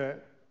is the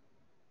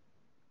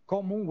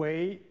common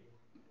way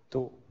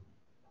in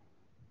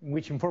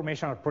which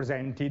information are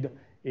presented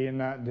in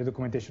the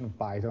documentation of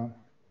Python.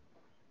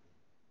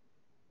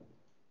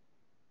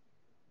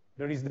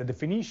 There is the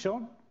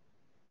definition,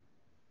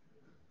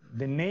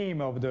 the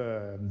name of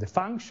the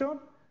function,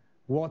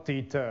 what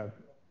it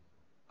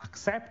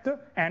accepts,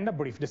 and a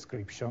brief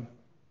description.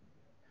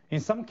 In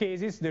some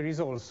cases, there is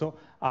also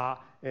an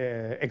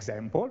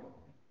example.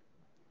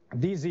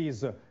 This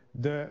is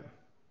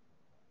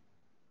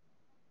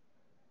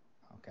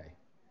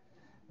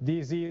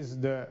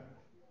the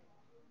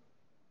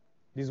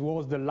this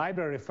was the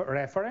library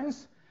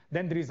reference.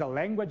 Then there is a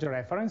language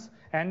reference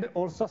and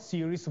also a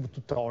series of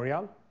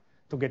tutorials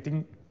to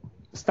getting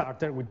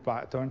started with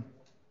Python.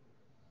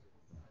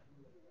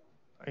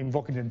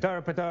 Invoking the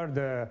interpreter,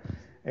 the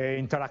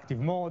interactive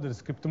mode, the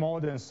script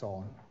mode, and so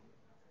on.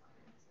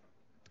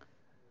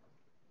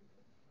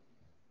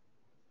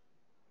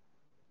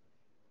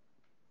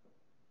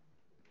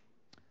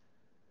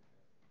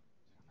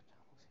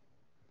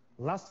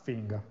 last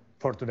thing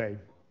for today.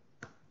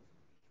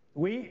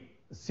 We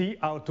see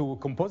how to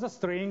compose a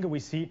string. We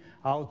see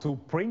how to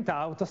print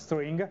out a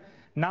string.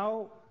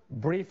 Now,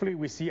 briefly,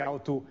 we see how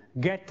to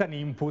get an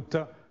input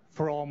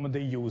from the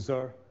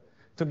user.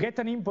 To get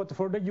an input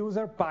for the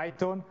user,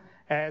 Python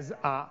has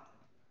a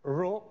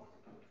row.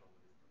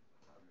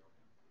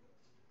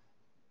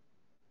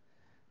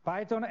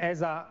 Python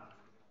has a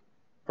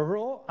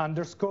row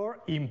underscore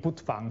input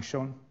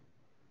function.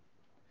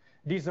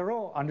 This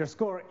row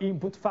underscore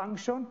input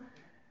function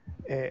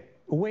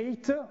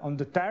wait on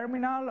the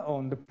terminal,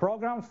 on the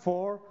program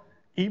for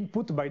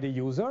input by the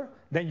user.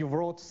 Then you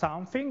wrote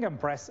something and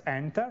press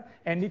enter,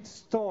 and it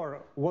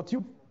stores what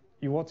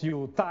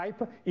you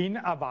type in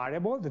a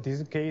variable that in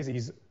this case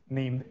is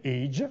named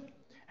age.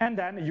 And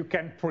then you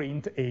can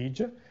print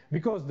age,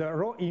 because the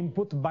raw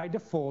input by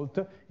default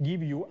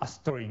gives you a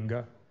string.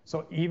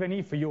 So even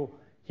if you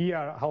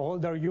here, how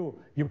old are you,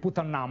 you put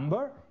a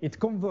number, it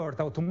converts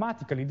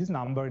automatically this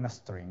number in a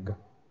string.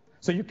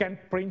 So you can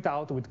print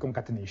out with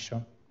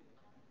concatenation.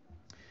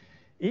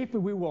 If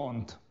we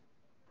want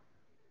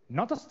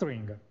not a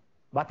string,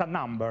 but a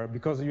number,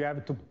 because you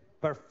have to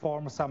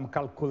perform some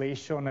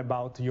calculation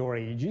about your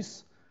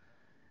ages,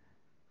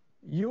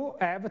 you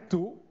have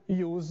to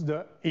use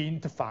the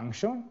int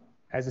function,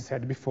 as I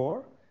said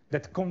before,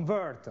 that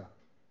convert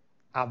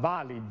a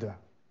valid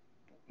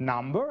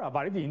number, a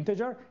valid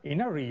integer,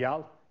 in a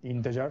real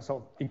integer.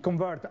 So it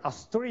converts a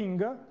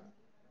string,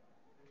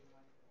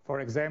 for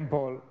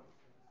example,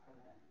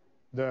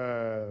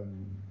 the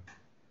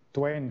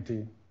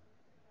 20,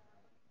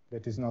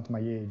 that is not my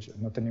age,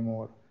 not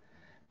anymore,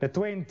 the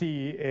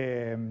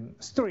 20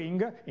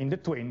 string in the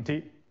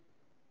 20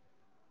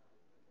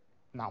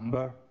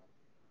 number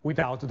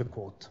without the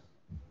quote.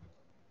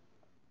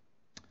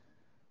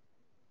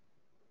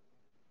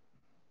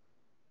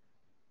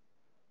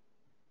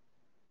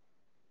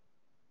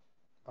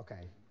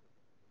 Okay.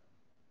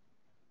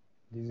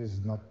 This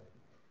is not,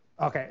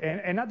 okay,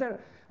 and another,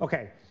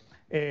 okay.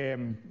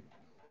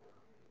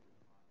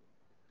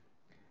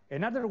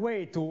 Another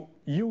way to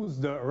use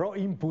the raw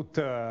input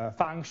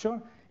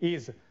function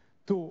is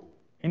to,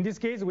 in this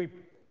case, we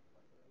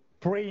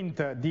print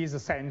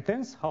this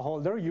sentence, how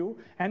old are you,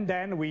 and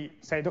then we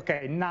said,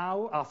 okay,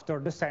 now after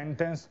the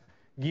sentence,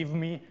 give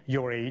me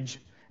your age.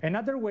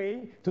 Another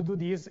way to do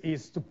this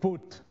is to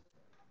put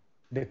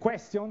the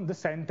question, the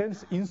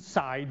sentence,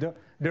 inside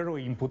the raw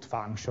input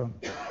function.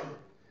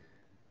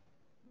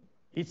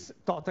 It's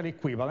totally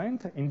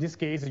equivalent. In this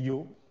case,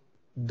 you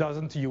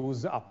doesn't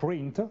use a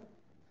print.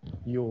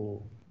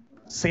 You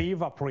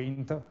save a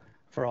print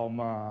from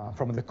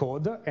the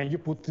code, and you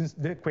put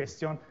the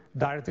question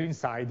directly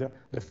inside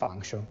the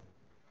function.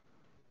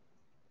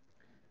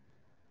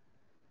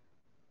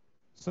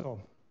 So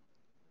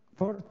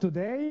for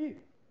today,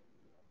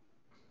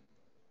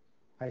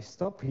 I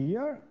stop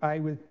here. I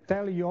will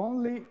tell you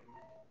only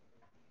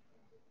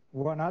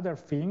one other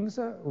thing.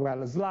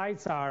 Well,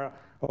 slides are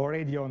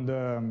already on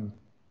the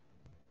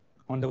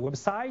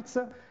websites.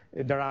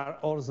 There are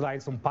all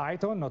slides on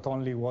Python, not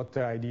only what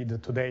I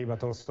did today,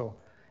 but also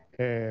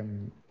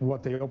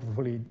what I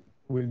hopefully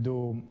will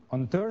do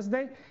on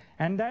Thursday.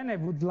 And then I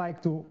would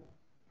like to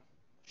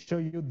show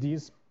you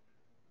this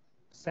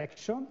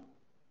section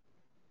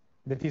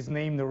that is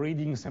named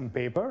Readings and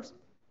Papers,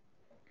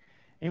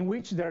 in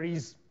which there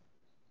is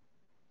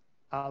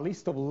a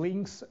list of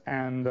links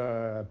and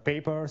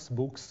papers,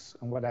 books,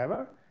 and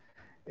whatever,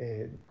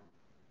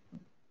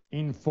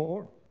 in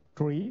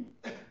three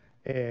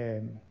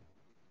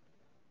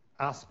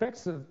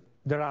aspects.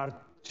 There are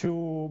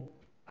 2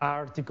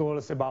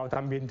 articles about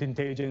ambient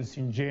intelligence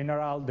in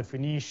general,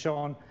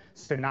 definition,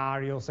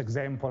 scenarios,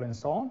 example, and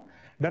so on.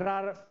 There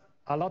are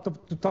a lot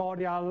of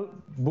tutorial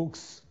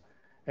books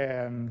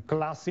and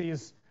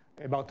classes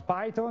about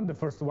Python. The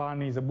first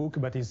one is a book,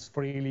 but it's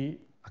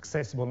freely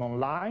accessible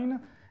online.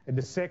 And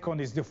the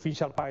second is the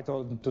official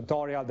Python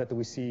tutorial that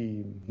we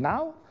see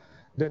now.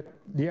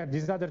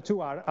 These other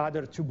 2 are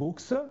other 2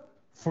 books,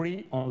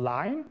 free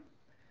online,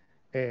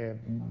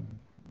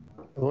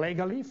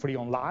 legally free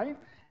online.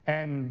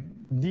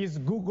 And this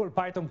Google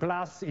Python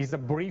class is a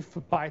brief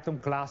Python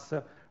class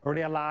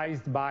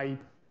realized by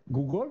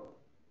Google.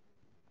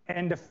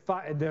 And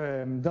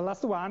the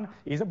last one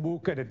is a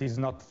book that is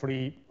not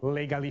free,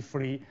 legally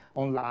free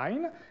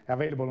online,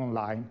 available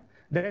online.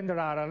 Then there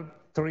are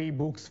 3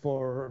 books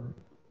for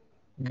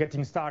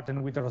getting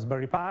started with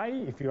Raspberry Pi,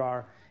 if you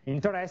are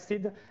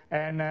interested,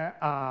 and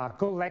a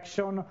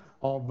collection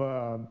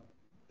of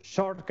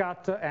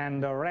shortcut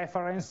and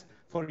reference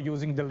for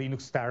using the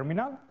Linux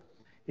terminal,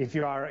 if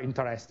you are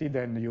interested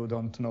and you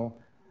don't know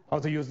how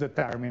to use the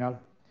terminal.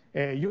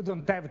 You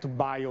don't have to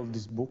buy all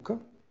this book.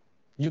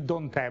 You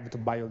don't have to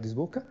buy all this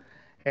book.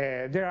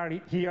 They are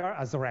here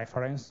as a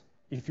reference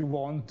if you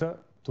want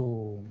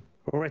to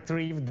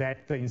retrieve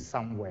that in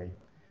some way.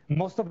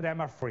 Most of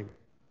them are free,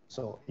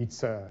 so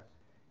it's a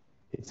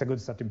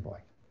good starting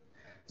point.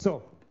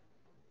 So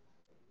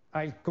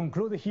I'll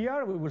conclude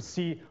here. We will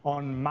see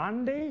on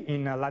Monday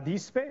in La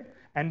Dispe,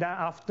 and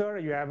after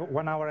you have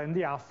 1 hour and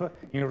a half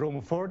in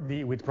room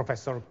 4D with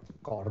Professor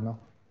Corno.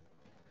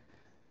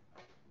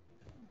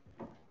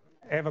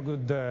 Have a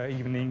good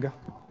evening.